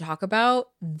love and talk about,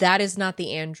 that is not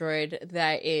the Android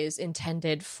that is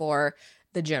intended for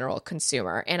the general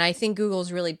consumer. And I think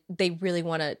Google's they really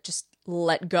want to just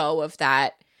let go of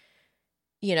that.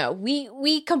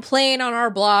 We complain on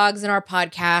our blogs and our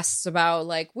podcasts about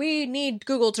like, we need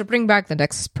Google to bring back the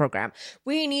Nexus program.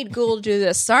 We need Google to do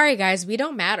this. Sorry, guys, we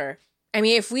don't matter. I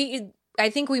mean, I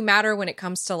think we matter when it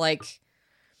comes to like,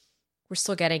 we're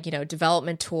still getting,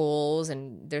 development tools,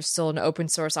 and there's still an open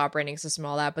source operating system,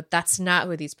 all that, but that's not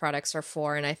who these products are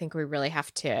for. And I think we really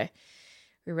have to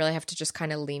just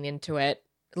kind of lean into it,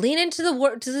 to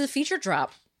the feature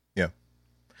drop. Yeah.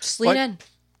 Just lean in.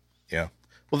 Yeah.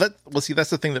 See, that's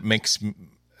the thing that makes,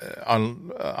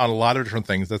 on a lot of different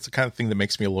things, that's the kind of thing that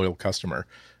makes me a loyal customer.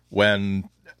 When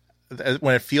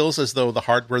it feels as though the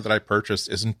hardware that I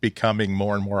purchased isn't becoming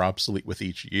more and more obsolete with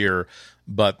each year,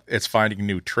 but it's finding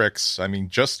new tricks. I mean,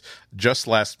 just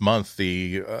last month,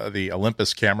 the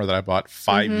Olympus camera that I bought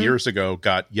 5 years ago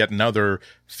got yet another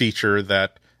feature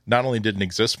that not only didn't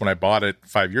exist when I bought it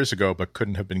 5 years ago, but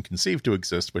couldn't have been conceived to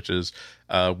exist, which is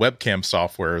webcam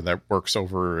software that works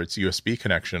over its USB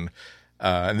connection.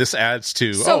 And this adds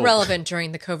to relevant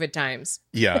during the COVID times.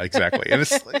 Yeah, exactly.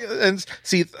 And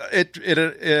see,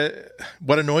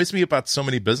 what annoys me about so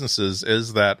many businesses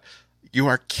is that you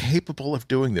are capable of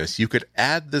doing this. You could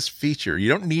add this feature. You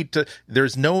don't need to.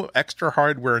 There's no extra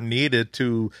hardware needed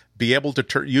to be able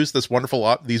to use these wonderful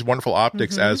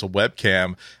optics as a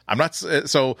webcam. I'm not.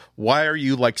 So why are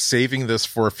you like saving this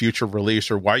for a future release,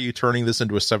 or why are you turning this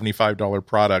into a $75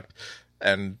 product?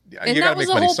 And you got to make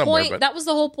money somewhere. But that was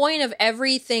the whole point of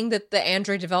everything that the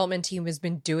Android development team has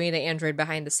been doing, the Android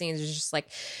behind the scenes, is just like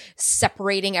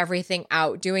separating everything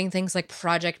out, doing things like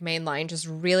Project Mainline, just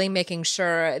really making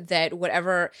sure that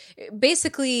whatever,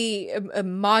 basically,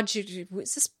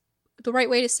 is this the right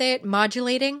way to say it?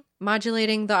 Modulating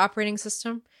the operating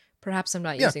system. Perhaps I'm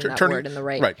not using that word in the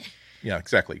right. Yeah,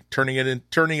 exactly. Turning it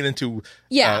into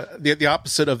the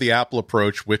opposite of the Apple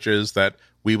approach, which is that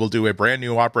we will do a brand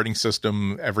new operating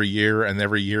system every year, and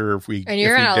every year if we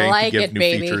give new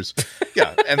features,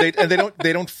 and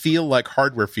they don't feel like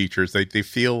hardware features. They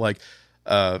feel like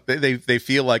they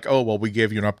feel like, oh well, we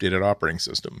gave you an updated operating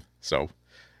system. So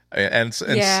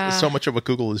so much of what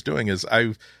Google is doing is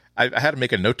I had to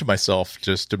make a note to myself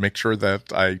just to make sure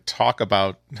that I talk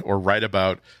about or write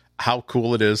about how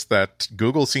cool it is that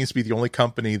Google seems to be the only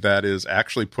company that is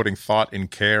actually putting thought and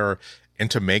care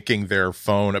into making their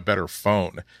phone a better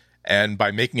phone. And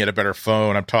by making it a better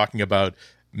phone, I'm talking about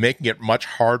making it much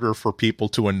harder for people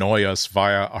to annoy us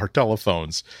via our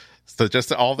telephones. So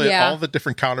just all the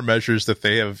different countermeasures that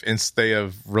they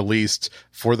have released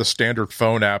for the standard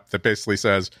phone app that basically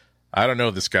says, I don't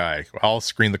know this guy, I'll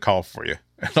screen the call for you.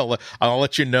 And I'll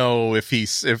let you know if he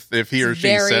or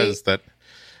she says that.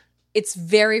 It's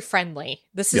very friendly.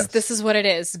 This is what it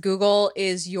is. Google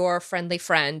is your friendly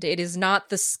friend. It is not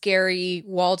the scary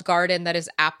walled garden that is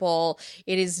Apple.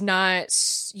 It is not,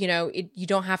 you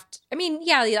don't have to. I mean,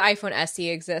 yeah, the iPhone SE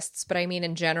exists, but I mean,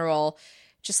 in general,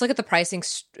 just look at the pricing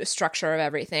structure of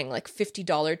everything. Like $50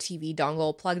 TV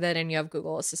dongle, plug that in, you have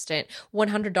Google Assistant.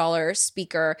 $100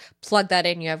 speaker, plug that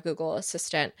in, you have Google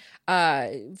Assistant.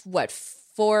 $499,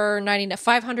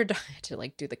 $500. I had to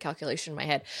like do the calculation in my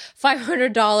head.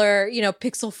 $500,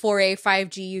 Pixel 4a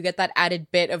 5G. You get that added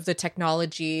bit of the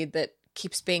technology that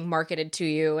keeps being marketed to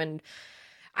you. And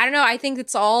I don't know. I think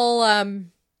it's all.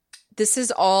 This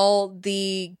is all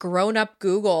the grown-up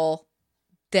Google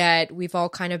that we've all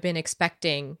kind of been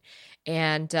expecting.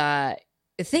 And the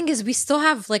thing is, we still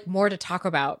have like more to talk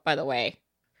about. By the way.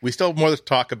 We still have more to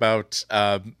talk about.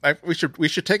 We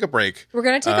should take a break. We're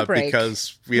going to take a break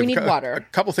because we need water. A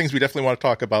couple things we definitely want to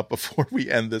talk about before we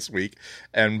end this week,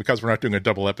 and because we're not doing a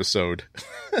double episode,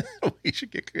 we should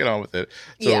get on with it.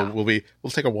 So we'll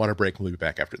take a water break, and we'll be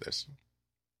back after this.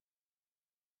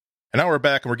 And now we're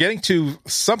back, and we're getting to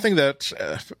something that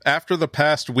after the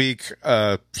past week,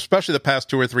 especially the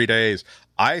past 2 or 3 days,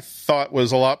 I thought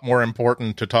was a lot more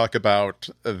important to talk about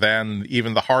than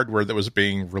even the hardware that was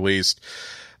being released.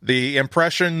 The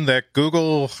impression that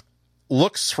Google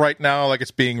looks right now like it's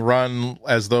being run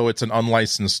as though it's an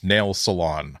unlicensed nail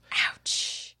salon.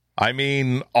 Ouch. I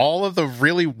mean, all of the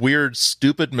really weird,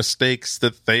 stupid mistakes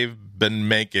that they've been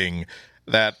making,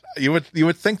 that you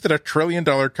would think that $1 trillion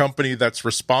company that's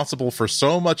responsible for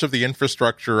so much of the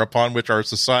infrastructure upon which our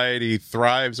society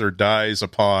thrives or dies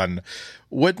upon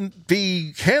wouldn't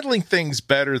be handling things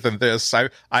better than this. I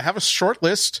have a short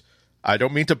list. I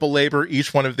don't mean to belabor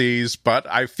each one of these, but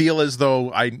I feel as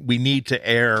though we need to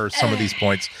air some of these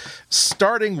points.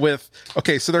 Starting with,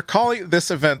 so they're calling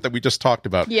this event that we just talked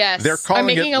about. Yes, they're calling I'm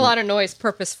making a lot of noise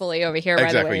purposefully over here.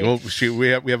 Exactly. By the Well,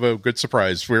 way, we have a good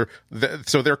surprise.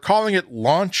 So they're calling it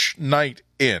Launch Night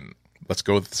In. Let's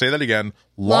go say that again.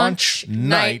 Launch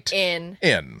Night In.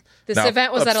 This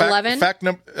event was at 11?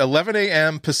 11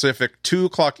 a.m. Pacific, 2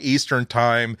 o'clock Eastern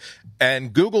time.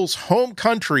 And Google's home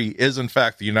country is, in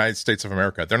fact, the United States of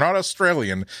America. They're not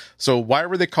Australian. So why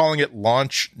were they calling it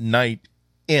Launch Night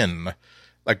In?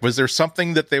 Like, was there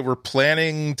something that they were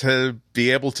planning to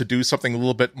be able to do something a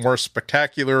little bit more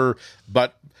spectacular,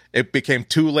 but it became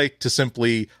too late to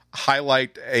simply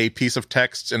highlight a piece of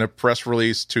text in a press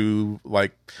release to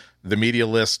like the media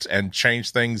list and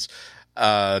change things?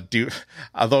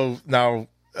 Although now,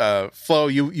 Flo,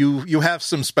 you have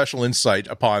some special insight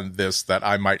upon this that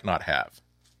I might not have.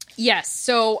 Yes.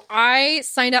 So I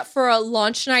signed up for a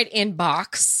launch night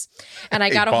inbox and I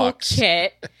got a whole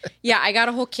kit. Yeah, I got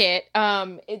a whole kit.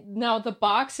 Now the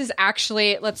box is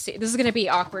actually, let's see, this is going to be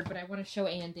awkward, but I want to show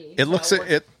Andy. It looks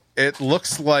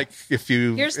like if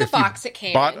you here's the box it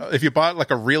came in. If you bought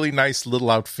like a really nice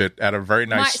little outfit at a very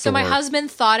nice store. So my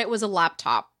husband thought it was a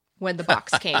laptop when the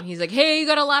box came. He's like, hey, you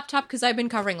got a laptop? Because I've been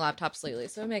covering laptops lately,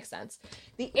 so it makes sense.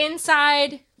 The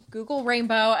inside, Google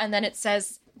Rainbow, and then it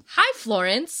says, hi,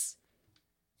 Florence.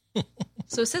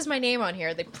 So it says my name on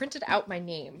here. They printed out my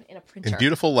name in a printer. In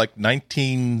beautiful, like,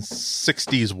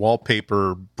 1960s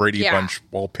wallpaper, Brady Bunch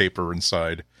wallpaper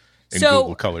inside in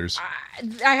Google colors.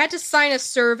 I had to sign a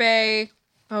survey.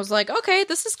 I was like, okay,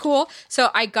 this is cool. So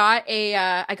I got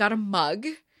a mug.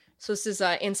 So this is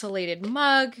an insulated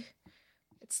mug.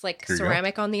 It's like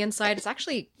ceramic on the inside. It's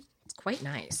quite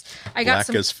nice. I got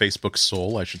black as Facebook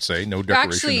soul, I should say. No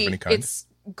decoration of any kind. It's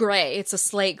gray. It's a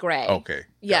slate gray. Okay.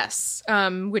 Yes.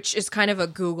 Which is kind of a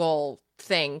Google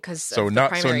thing because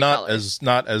not as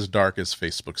dark as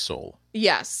Facebook soul.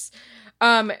 Yes.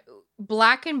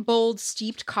 Black and bold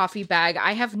steeped coffee bag.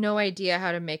 I have no idea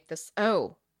how to make this.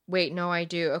 Oh, wait, no, I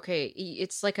do. Okay,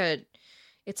 it's like a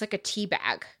tea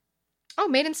bag. Oh,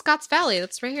 made in Scotts Valley.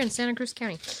 That's right here in Santa Cruz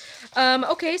County.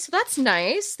 Okay, so that's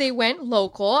nice. They went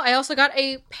local. I also got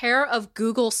a pair of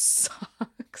Google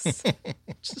socks.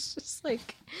 just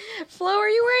like, Flo, are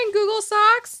you wearing Google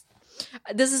socks?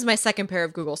 This is my second pair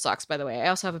of Google socks, by the way. I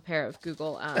also have a pair of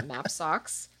Google map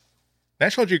socks.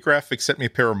 National Geographic sent me a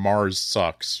pair of Mars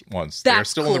socks once. They're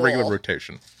still in the regular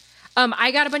rotation.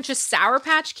 I got a bunch of Sour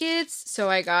Patch Kids. So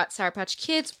I got Sour Patch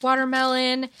Kids,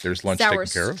 watermelon. There's lunch sour taken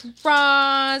care of.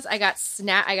 Straws. I got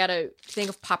a thing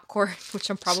of popcorn, which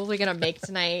I'm probably going to make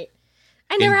tonight.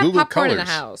 I never had popcorn in the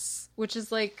house, which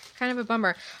is like kind of a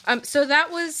bummer. So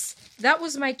that was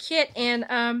my kit,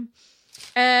 and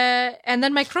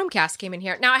then my Chromecast came in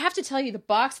here. Now I have to tell you, the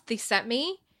box that they sent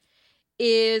me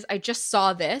is, I just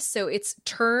saw this. So it's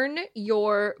turn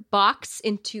your box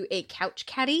into a couch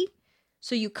caddy.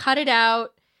 So you cut it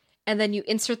out and then you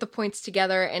insert the points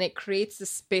together and it creates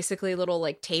this basically little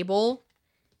like table.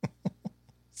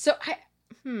 So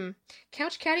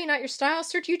couch caddy, not your style?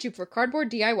 Search YouTube for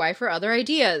cardboard DIY for other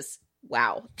ideas.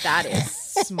 Wow, that is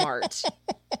smart.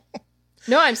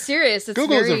 No, I'm serious. It's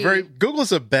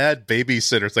Google's a bad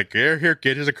babysitter. It's like, here,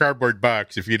 kid, here's a cardboard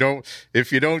box. If you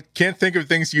can't think of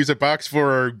things to use a box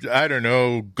for, I don't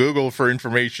know, Google for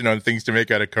information on things to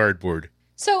make out of cardboard.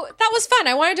 So that was fun.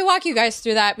 I wanted to walk you guys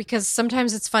through that because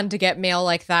sometimes it's fun to get mail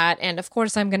like that. And of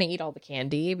course, I'm going to eat all the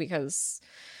candy because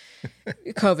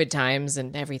COVID times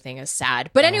and everything is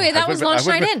sad. But anyway, that was launch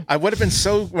night in. I would have been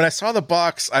when I saw the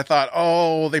box, I thought,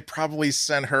 oh, they probably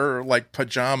sent her like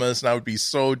pajamas, and I would be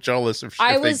so jealous if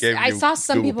they gave you I saw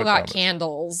some Google people pajamas. got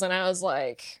candles, and I was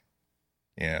like,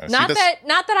 yeah. Not that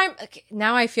I'm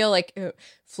now. I feel like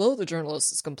Flo, the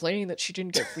journalist, is complaining that she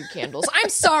didn't get free candles. I'm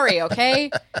sorry, okay.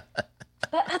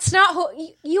 That's not who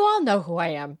you all know who I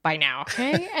am by now,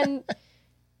 okay? And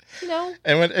you know.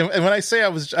 And when I say I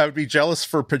would be jealous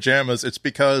for pajamas, it's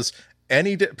because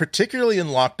particularly in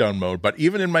lockdown mode, but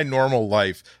even in my normal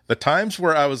life, the times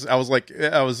where I would go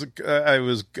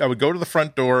to the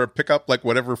front door, pick up like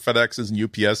whatever FedExes and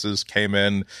UPSs came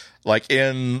in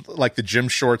the gym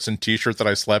shorts and t-shirt that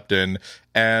I slept in,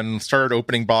 and started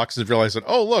opening boxes and realized that,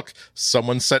 oh, look,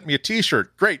 someone sent me a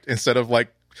t-shirt. Great. Instead of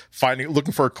like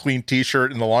looking for a clean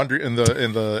t-shirt in the laundry in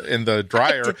the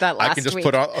dryer, I can just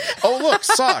put on, oh look,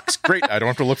 socks. Great. I don't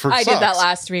have to look for socks. I did that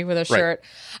last week with a shirt.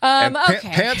 Okay.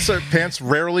 Pants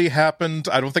rarely happened.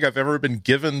 I don't think I've ever been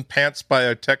given pants by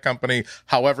a tech company.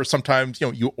 However, sometimes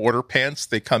you order pants,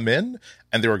 they come in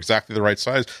and they're exactly the right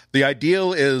size. The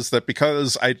ideal is that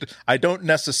because I don't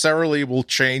necessarily will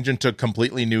change into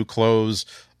completely new clothes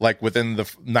like within the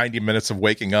 90 minutes of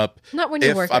waking up. Not when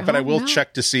you work at home, but I will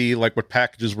check to see like what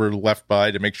packages were left by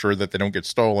to make sure that they don't get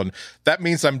stolen. That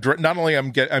means I'm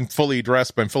fully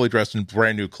dressed, but I'm fully dressed in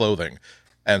brand new clothing.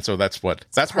 And so that's why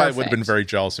I would have been very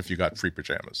jealous if you got free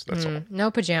pajamas. That's all. No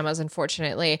pajamas,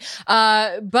 unfortunately.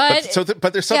 But there's something,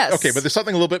 yes. Okay, but there's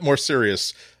something a little bit more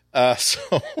serious. So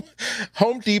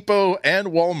Home Depot and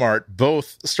Walmart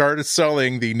both started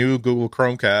selling the new Google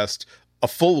Chromecast a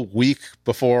full week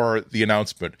before the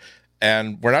announcement.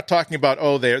 And we're not talking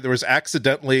about, there was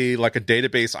accidentally like a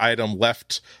database item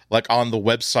left like on the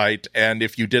website, and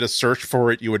if you did a search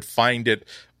for it, you would find it.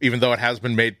 Even though it has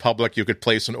been made public, you could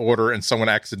place an order and someone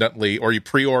accidentally, or you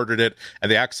pre-ordered it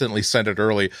and they accidentally sent it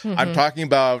early. Mm-hmm. I'm talking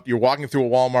about you're walking through a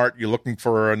Walmart, you're looking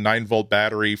for a 9-volt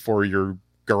battery for your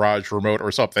garage remote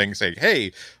or something, saying,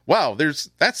 hey, wow,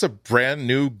 that's a brand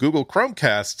new Google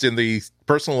Chromecast in the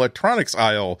personal electronics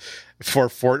aisle for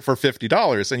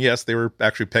 $50. And yes, they were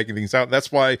actually pegging things out. And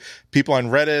that's why people on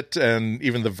Reddit and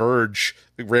even The Verge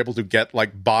were able to get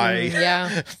like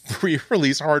buy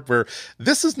pre-release hardware.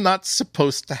 This is not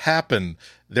supposed to happen.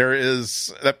 There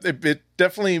is it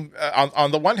definitely on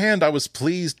the one hand, I was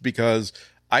pleased because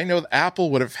I know that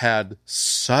Apple would have had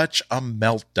such a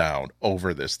meltdown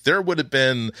over this. There would have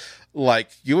been like,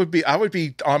 I would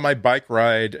be on my bike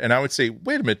ride and I would say,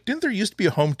 wait a minute, didn't there used to be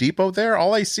a Home Depot there?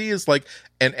 All I see is like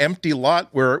an empty lot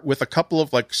where with a couple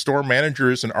of like store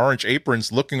managers in orange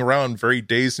aprons looking around very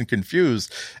dazed and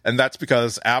confused. And that's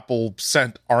because Apple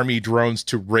sent army drones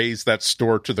to raise that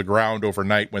store to the ground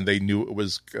overnight when they knew it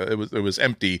was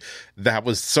empty. That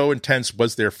was so intense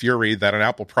was their fury that an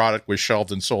Apple product was shelved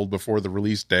and sold before the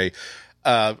release day.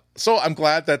 So I'm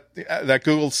glad that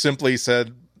Google simply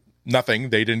said nothing.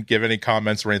 They didn't give any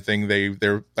comments or anything.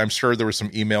 I'm sure there were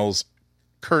some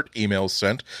curt emails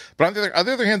sent. But on the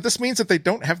other hand, this means that they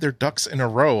don't have their ducks in a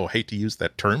row. I hate to use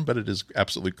that term, but it is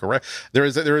absolutely correct. There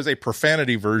is a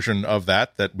profanity version of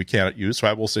that we cannot use, so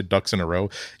I will say ducks in a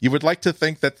row. You would like to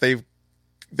think that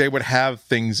they would have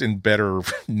things in better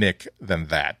nick than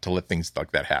that to let things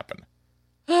like that happen.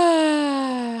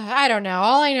 I don't know.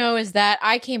 All I know is that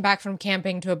I came back from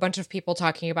camping to a bunch of people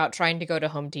talking about trying to go to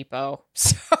Home Depot.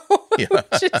 So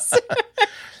just...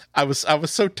 I was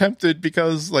so tempted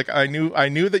because like I knew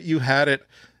that you had it,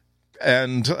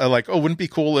 and wouldn't it be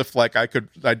cool if like after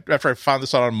I found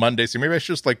this out on Monday, so maybe I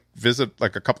should just like visit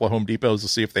like a couple of Home Depots to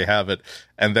see if they have it.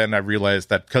 And then I realized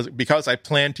that because I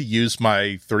plan to use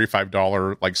my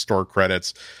 $35 like store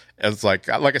credits. It's like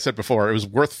I said before, it was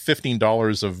worth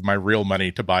 $15 of my real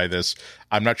money to buy this.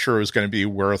 I'm not sure it was going to be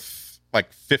worth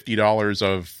like $50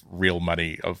 of real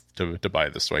money to buy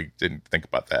this, so I didn't think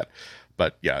about that.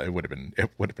 But yeah, it would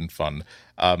have been fun.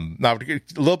 Now a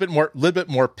little bit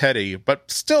more petty, but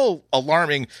still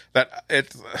alarming that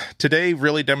it today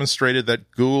really demonstrated that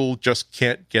Google just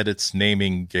can't get its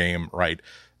naming game right.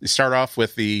 You start off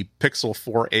with the Pixel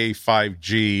 4a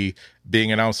 5G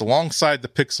being announced alongside the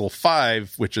Pixel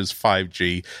 5, which is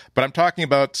 5G. But I'm talking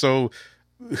about,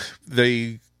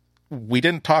 we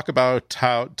didn't talk about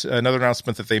how another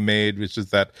announcement that they made, which is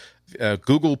that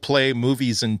Google Play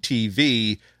Movies and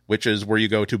TV, which is where you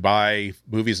go to buy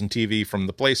movies and TV from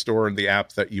the Play Store and the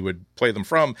app that you would play them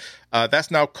from,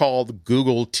 that's now called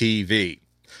Google TV.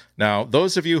 Now,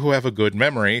 those of you who have a good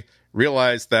memory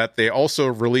realize that they also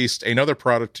released another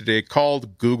product today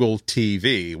called Google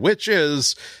TV, which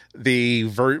is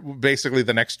basically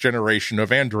the next generation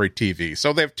of Android TV.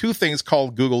 So they have two things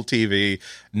called Google TV,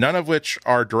 none of which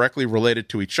are directly related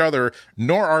to each other,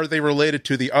 nor are they related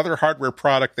to the other hardware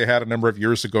product they had a number of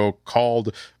years ago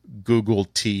called Google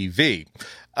TV.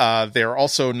 They're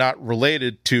also not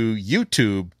related to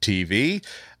YouTube TV.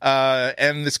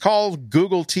 And it's called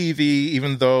Google TV,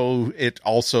 even though it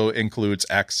also includes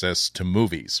access to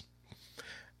movies.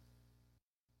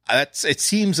 It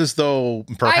seems as though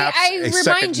perhaps a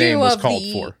second name was called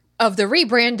for. Of the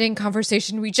rebranding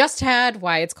conversation we just had,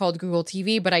 why it's called Google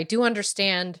TV, but I do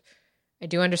understand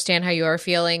how you are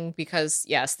feeling because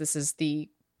yes, this is the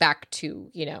back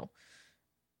to,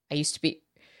 I used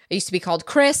to be called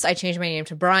Chris. I changed my name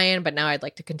to Brian, but now I'd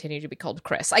like to continue to be called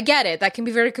Chris. I get it. That can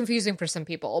be very confusing for some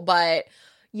people, but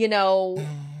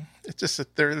it's just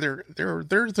that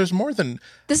there's more than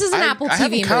this is an Apple TV. I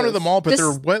haven't counted move. them all, but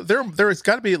there's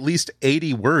got to be at least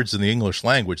 80 words in the English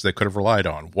language they could have relied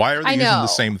on. Why are they using the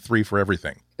same 3 for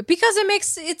everything? Because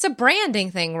it's a branding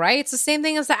thing, right? It's the same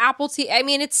thing as the Apple TV. I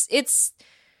mean, it's.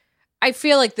 I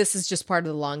feel like this is just part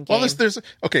of the long game. Well,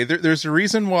 there's a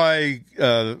reason why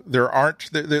there aren't.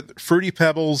 Fruity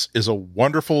Pebbles is a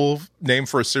wonderful name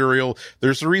for a cereal.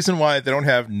 There's a reason why they don't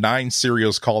have 9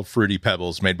 cereals called Fruity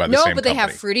Pebbles made by the same company. No, but they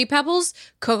have Fruity Pebbles,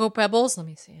 Cocoa Pebbles. Let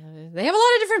me see. They have a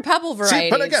lot of different pebble varieties.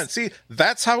 But again,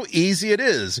 that's how easy it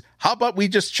is. How about we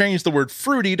just change the word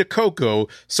fruity to cocoa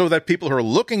so that people who are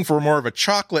looking for more of a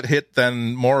chocolate hit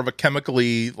than more of a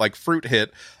chemically like fruit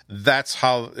hit, that's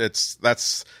how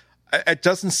that's. It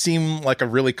doesn't seem like a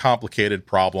really complicated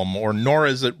problem, nor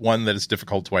is it one that is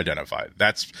difficult to identify.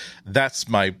 That's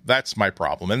my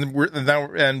problem. And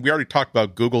we already talked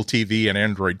about Google TV and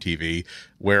Android TV,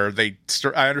 where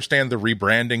I understand the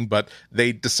rebranding, but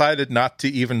they decided not to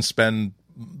even spend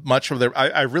much of their.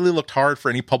 I really looked hard for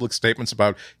any public statements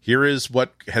about here is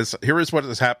what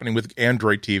is happening with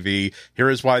Android TV. Here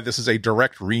is why this is a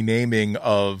direct renaming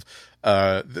of.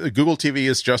 Google TV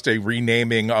is just a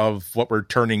renaming of what we're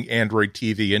turning Android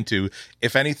TV into.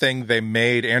 If anything, they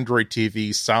made Android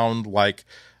TV sound like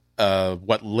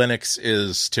what Linux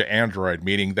is to Android,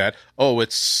 meaning that,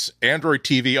 it's Android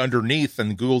TV underneath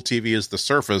and Google TV is the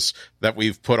surface that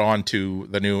we've put onto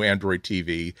the new Android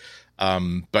TV.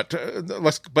 But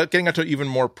getting into even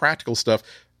more practical stuff,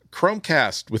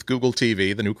 Chromecast with Google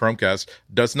TV, the new Chromecast,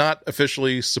 does not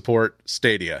officially support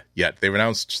Stadia yet. They've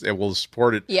announced it will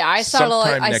support it. Yeah, I saw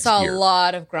a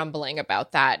lot of grumbling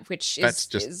about that, which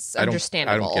is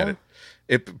understandable. I don't get it.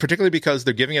 Particularly because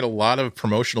they're giving it a lot of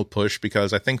promotional push,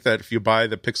 because I think that if you buy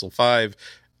the Pixel 5,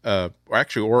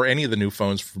 or any of the new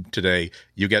phones from today,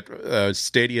 you get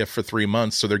Stadia for 3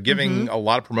 months. So they're giving a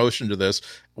lot of promotion to this.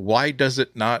 Why is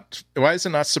it not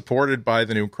supported by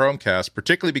the new Chromecast?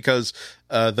 Particularly because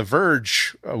The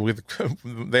Verge,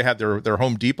 they had their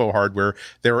Home Depot hardware.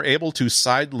 They were able to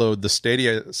sideload the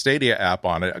Stadia app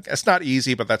on it. It's not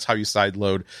easy, but that's how you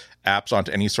sideload apps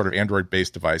onto any sort of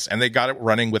Android-based device. And they got it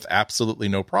running with absolutely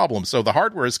no problem. So the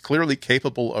hardware is clearly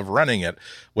capable of running it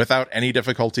without any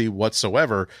difficulty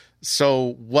whatsoever.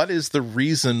 So what is the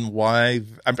reason why?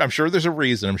 I'm sure there's a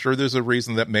reason. I'm sure there's a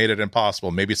reason that made it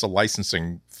impossible. Maybe it's a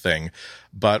licensing thing.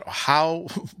 But how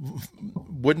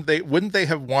wouldn't they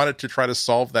have wanted to try to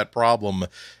solve that problem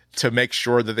to make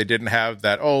sure that they didn't have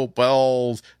that,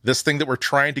 this thing that we're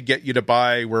trying to get you to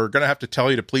buy, we're going to have to tell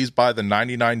you to please buy the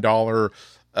 $99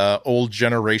 old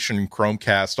generation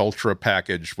Chromecast Ultra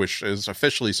package, which is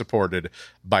officially supported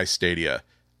by Stadia.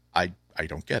 I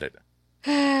don't get it.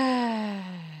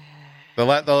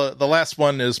 The last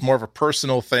one is more of a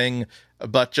personal thing,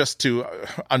 but just to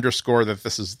underscore that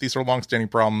these are longstanding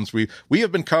problems. We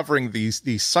have been covering the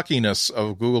suckiness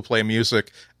of Google Play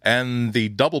Music and the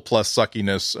double plus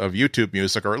suckiness of YouTube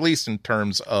Music, or at least in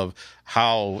terms of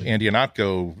how Andy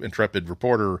Ihnatko, intrepid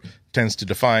reporter, tends to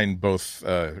define both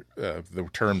the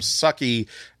terms sucky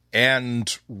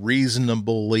and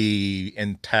reasonably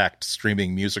intact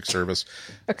streaming music service.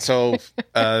 Okay. So,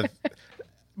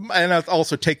 and I'll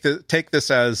also take this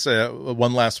as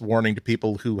one last warning to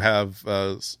people who have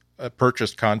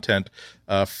purchased content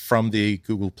from the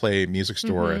Google Play Music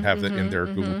Store and have it in their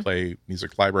Google Play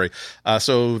Music library.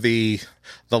 So the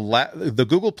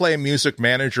Google Play Music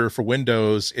Manager for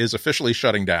Windows is officially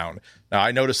shutting down. Now,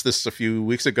 I noticed this a few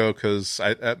weeks ago because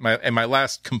in my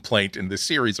last complaint in this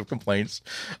series of complaints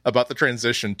about the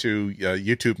transition to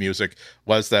YouTube Music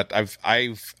was that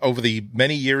I've over the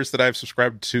many years that I've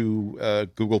subscribed to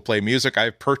Google Play Music,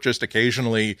 I've purchased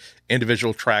occasionally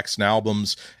individual tracks and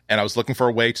albums, and I was looking for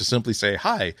a way to simply say,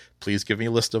 "Hi, please give me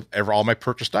a list of all my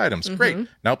purchased items." Great.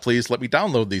 Now please let me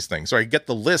download these things. So I get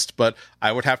the list, but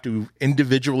I would have to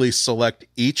individually select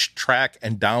each track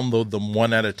and download them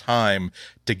one at a time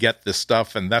to get this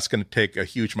stuff. And that's going to take a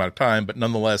huge amount of time. But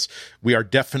nonetheless, we are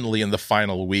definitely in the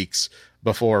final weeks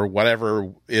before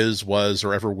whatever was,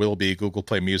 or ever will be Google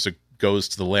Play Music goes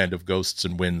to the land of ghosts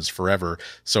and winds forever.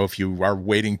 So if you are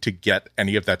waiting to get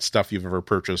any of that stuff you've ever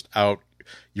purchased out,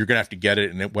 you're going to have to get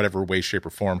it in whatever way, shape, or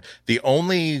form. The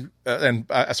only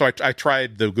so I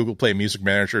tried the Google Play Music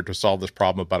Manager to solve this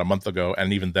problem about a month ago,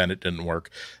 and even then it didn't work.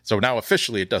 So now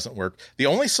officially it doesn't work. The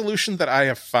only solution that I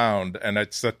have found, and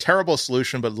it's a terrible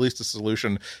solution, but at least a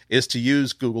solution, is to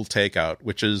use Google Takeout,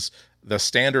 which is the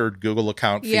standard Google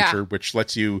account feature, which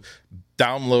lets you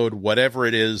download whatever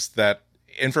it is that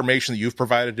information that you've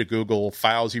provided to Google,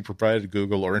 files you provided to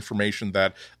Google, or information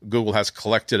that Google has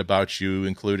collected about you,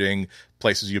 including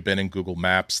places you've been in Google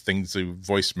Maps, things,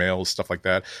 voicemails, stuff like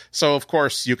that. So, of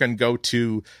course, you can go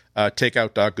to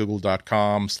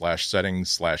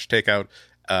takeout.google.com/settings/takeout,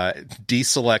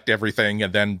 deselect everything,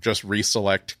 and then just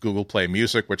reselect Google Play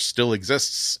Music, which still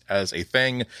exists as a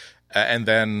thing. And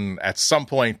then at some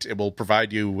point, it will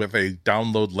provide you with a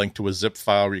download link to a zip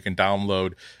file where you can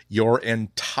download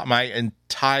my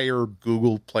entire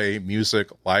Google Play Music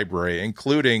library,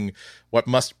 including what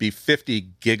must be 50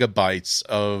 gigabytes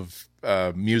of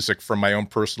music from my own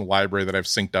personal library that I've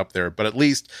synced up there. But at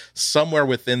least somewhere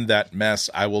within that mess,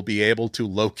 I will be able to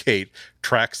locate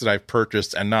tracks that I've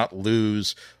purchased and not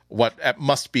lose what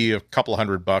must be a couple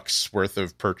 $100 worth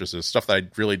of purchases, stuff that I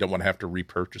really don't want to have to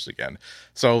repurchase again.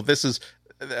 So this is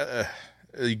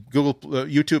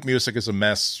YouTube Music is a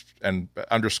mess, and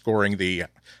underscoring the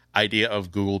idea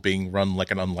of Google being run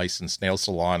like an unlicensed nail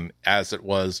salon, as it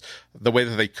was, the way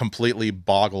that they completely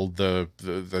boggled the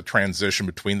transition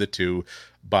between the two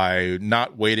by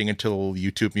not waiting until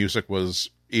YouTube Music was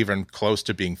even close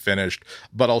to being finished,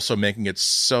 but also making it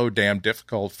so damn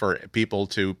difficult for people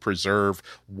to preserve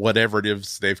whatever it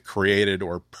is they've created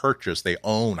or purchased. They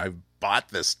own. I've bought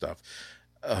this stuff.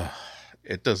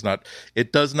 It does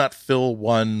not fill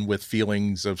one with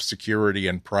feelings of security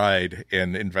and pride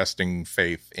in investing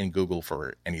faith in Google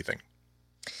for anything.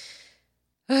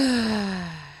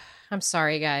 I'm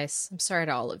sorry, guys. I'm sorry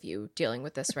to all of you dealing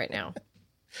with this right now.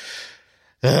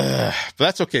 But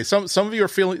that's okay. Some of you are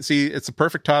feeling. See, it's a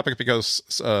perfect topic because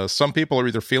some people are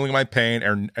either feeling my pain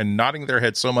and nodding their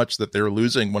head so much that they're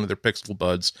losing one of their pixel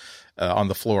buds on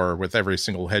the floor with every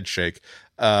single head shake,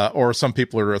 or some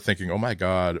people are thinking, "Oh my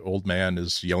God, old man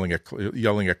is yelling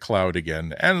at cloud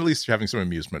again," and at least you're having some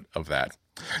amusement of that.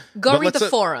 Go read the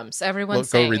forums. Everyone's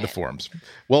saying go read the forums.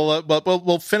 Well,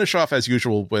 we'll finish off as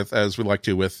usual as we like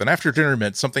to with an after dinner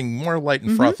mint, something more light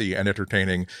and frothy and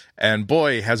entertaining. And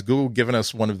boy, has Google given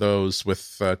us one of those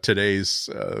with today's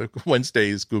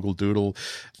Wednesday's Google Doodle.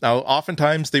 Now,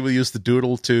 oftentimes they will use the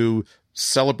Doodle to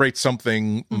celebrate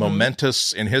something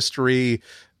momentous in history.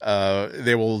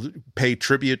 They will pay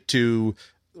tribute to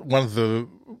one of the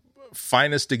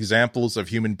finest examples of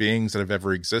human beings that have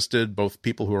ever existed, both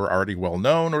people who are already well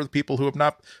known or the people who have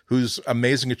not, whose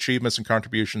amazing achievements and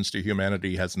contributions to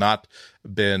humanity has not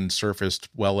been surfaced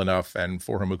well enough, and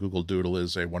for whom a Google Doodle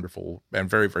is a wonderful and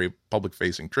very, very public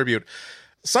facing tribute.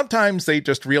 Sometimes they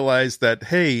just realize that,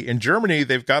 hey, in Germany,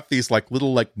 they've got these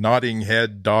little nodding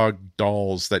head dog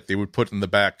dolls that they would put in the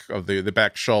back of the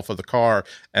back shelf of the car,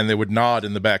 and they would nod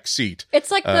in the back seat.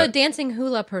 It's like the dancing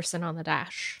hula person on the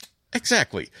dash.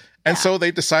 Exactly. And so they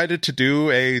decided to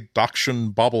do a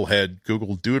Dachshund bobblehead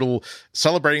Google Doodle,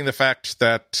 celebrating the fact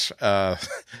that, I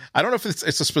don't know if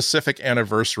it's a specific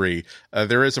anniversary.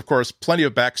 There is, of course, plenty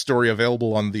of backstory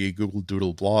available on the Google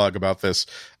Doodle blog about this.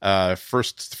 The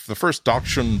first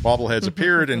Dachshund bobbleheads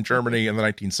appeared in Germany in the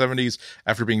 1970s.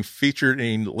 After being featured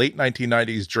in late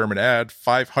 1990s German ad,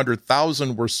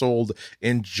 500,000 were sold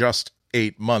in just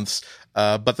 8 months.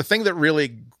 But the thing that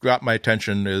really got my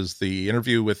attention is the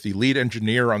interview with the lead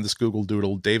engineer on this Google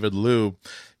Doodle, David Liu.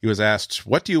 He was asked,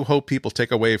 "What do you hope people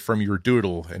take away from your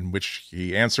Doodle?" In which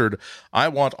he answered, "I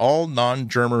want all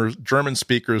non-German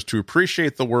speakers to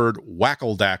appreciate the word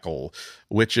wackeldackle,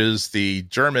 which is the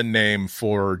German name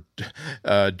for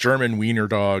German wiener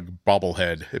dog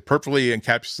bobblehead. It perfectly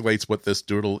encapsulates what this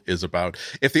Doodle is about."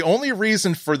 If the only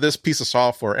reason for this piece of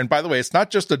software, and by the way, it's not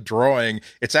just a drawing,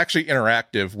 it's actually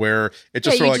interactive, where it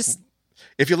just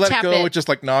if you let it go, it just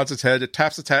nods its head, it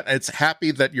taps its head, and it's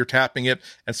happy that you're tapping it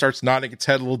and starts nodding its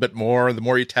head a little bit more. The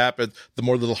more you tap it, the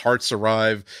more little hearts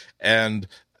arrive. And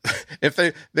if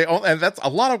and that's a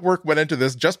lot of work went into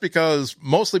this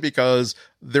mostly because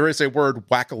there is a word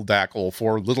wackeldackle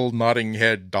for little nodding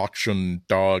head Dachshund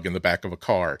dog in the back of a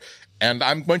car. And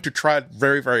I'm going to try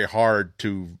very, very hard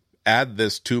to add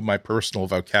this to my personal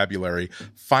vocabulary,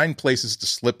 find places to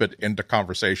slip it into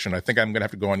conversation. I think I'm going to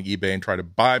have to go on eBay and try to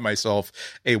buy myself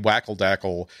a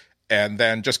wackeldackle and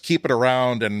then just keep it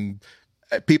around. And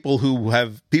people who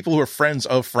are friends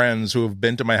of friends who have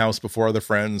been to my house before, other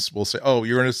friends will say, "Oh,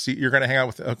 you're going to hang out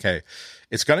with," okay,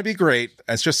 it's going to be great.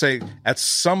 Let's just say at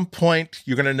some point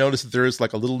you're going to notice that there is a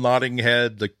little nodding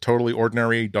head, totally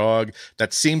ordinary dog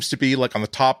that seems to be on the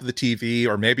top of the TV,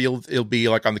 or maybe it'll be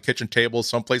on the kitchen table.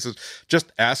 Some places,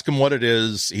 just ask him what it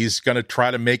is. He's going to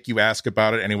try to make you ask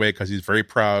about it anyway, because he's very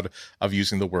proud of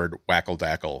using the word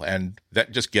wackeldackle, and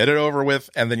that just get it over with,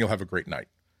 and then you'll have a great night.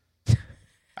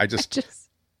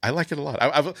 I like it a lot.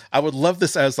 I would love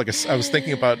this as I was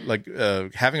thinking about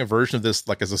having a version of this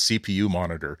as a CPU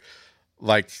monitor.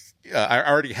 I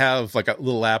already have a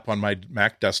little app on my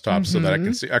Mac desktop so that I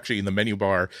can see, actually in the menu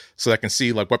bar, so that I can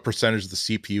see what percentage of the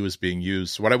CPU is being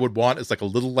used. So what I would want is a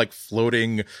little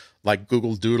floating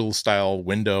Google Doodle style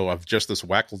window of just this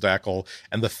wackeldackle,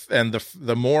 and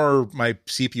the more my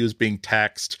CPU is being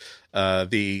taxed,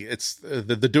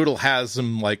 the Doodle has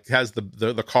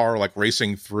the car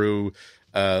racing through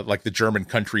the German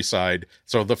countryside.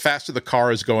 So the faster the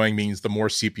car is going means the more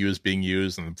CPU is being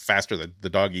used, and the faster the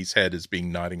doggy's head is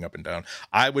being nodding up and down.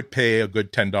 I would pay a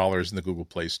good $10 in the Google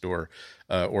Play Store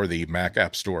or the Mac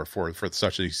App Store for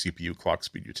such a CPU clock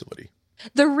speed utility.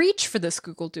 The reach for this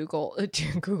Google Doodle is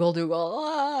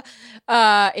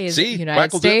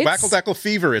United States. Wackeldackle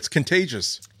fever. It's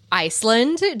contagious.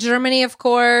 Iceland, Germany, of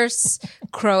course,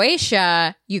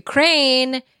 Croatia,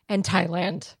 Ukraine, and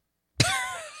Thailand.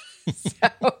 So,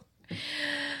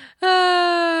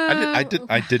 I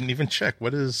didn't even check.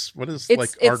 What is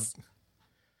our?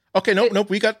 Okay, nope.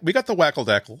 We got the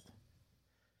wackeldackle.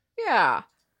 Yeah.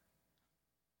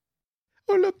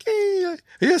 Oh, look, hey,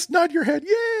 yes, nod your head,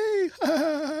 yay!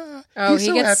 Oh,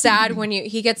 he gets sad when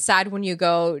you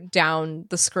go down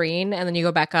the screen, and then you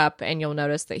go back up, and you'll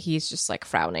notice that he's just like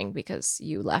frowning because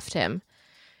you left him.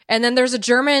 And then there's a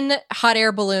German hot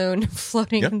air balloon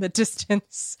floating in the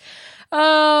distance.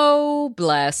 Oh,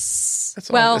 bless. That's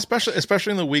well,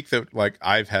 especially in the week that like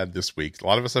I've had this week. A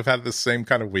lot of us have had the same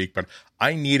kind of week, but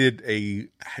I needed a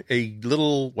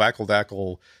little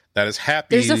wackle-dackle that is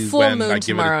happy. There's a full moon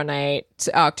tomorrow night,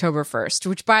 October 1st,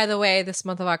 which, by the way, this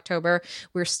month of October,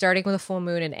 we're starting with a full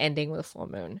moon and ending with a full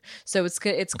moon. So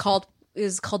it's called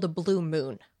a blue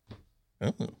moon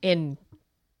in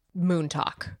Moon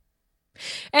Talk.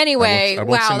 Anyway, I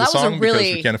won't sing the song because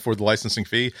we can't afford the licensing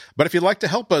fee. But if you'd like to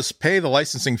help us pay the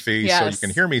licensing fee so you can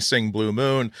hear me sing Blue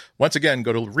Moon, once again,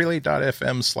 go to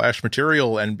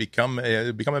relay.fm/material and become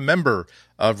a member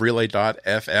of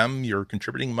relay.fm. You're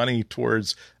contributing money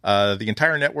towards the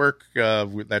entire network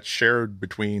that's shared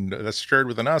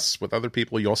within us with other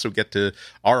people. You also get to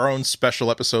our own special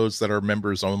episodes that are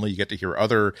members only. You get to hear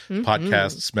other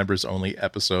podcasts, members only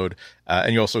episode.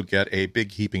 And you also get a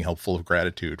big heaping helpful of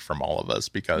gratitude from all of us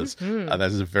because that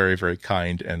is a very, very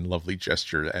kind and lovely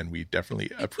gesture. And we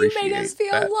definitely appreciate it. You make us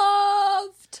feel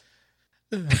loved.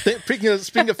 Speaking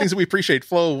of things that we appreciate,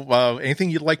 Flo,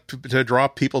 anything you'd like to draw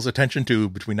people's attention to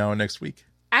between now and next week?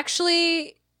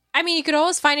 Actually, I mean, you could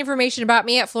always find information about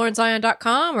me at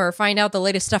florenzion.com or find out the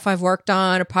latest stuff I've worked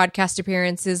on or podcast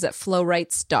appearances at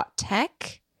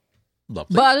flowrights.tech.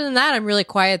 Lovely. But other than that, I'm really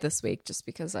quiet this week just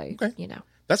because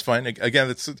That's fine.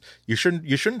 Again, you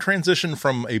shouldn't transition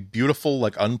from a beautiful,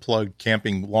 like, unplugged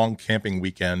long camping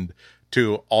weekend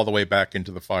to all the way back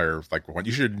into the fire. Like,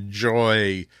 you should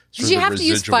enjoy. Did you have to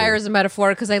use fire as a metaphor?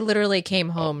 Because I literally came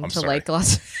home to like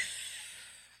Los.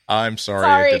 I'm sorry.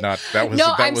 I did not.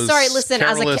 I'm sorry. Listen,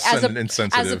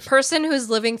 insensitive. As a person who's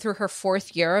living through her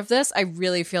 4th year of this, I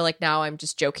really feel like now I'm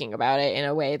just joking about it in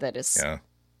a way that is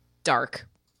dark.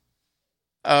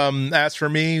 As for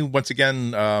me, once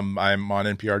again, I'm on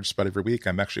NPR just about every week.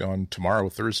 I'm actually on tomorrow,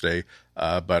 Thursday,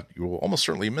 but you will almost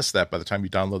certainly miss that by the time you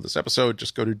download this episode.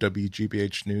 Just go to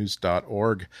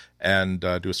wgbhnews.org and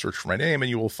do a search for my name, and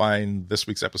you will find this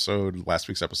week's episode, last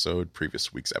week's episode,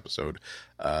 previous week's episode.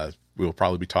 We will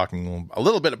probably be talking a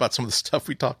little bit about some of the stuff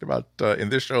we talked about in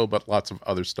this show, but lots of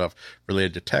other stuff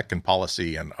related to tech and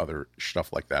policy and other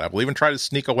stuff like that. I will even try to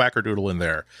sneak a wackerdoodle in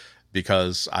there,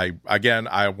 because I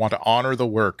want to honor the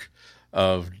work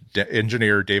of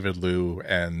engineer David Liu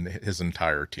and his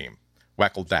entire team.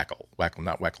 Wackle-dackle.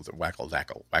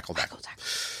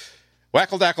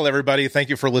 Wackle-dackle, everybody. Thank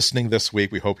you for listening this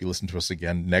week. We hope you listen to us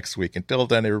again next week. Until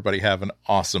then, everybody have an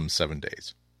awesome 7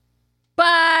 days.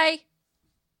 Bye.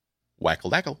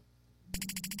 Wackle-dackle.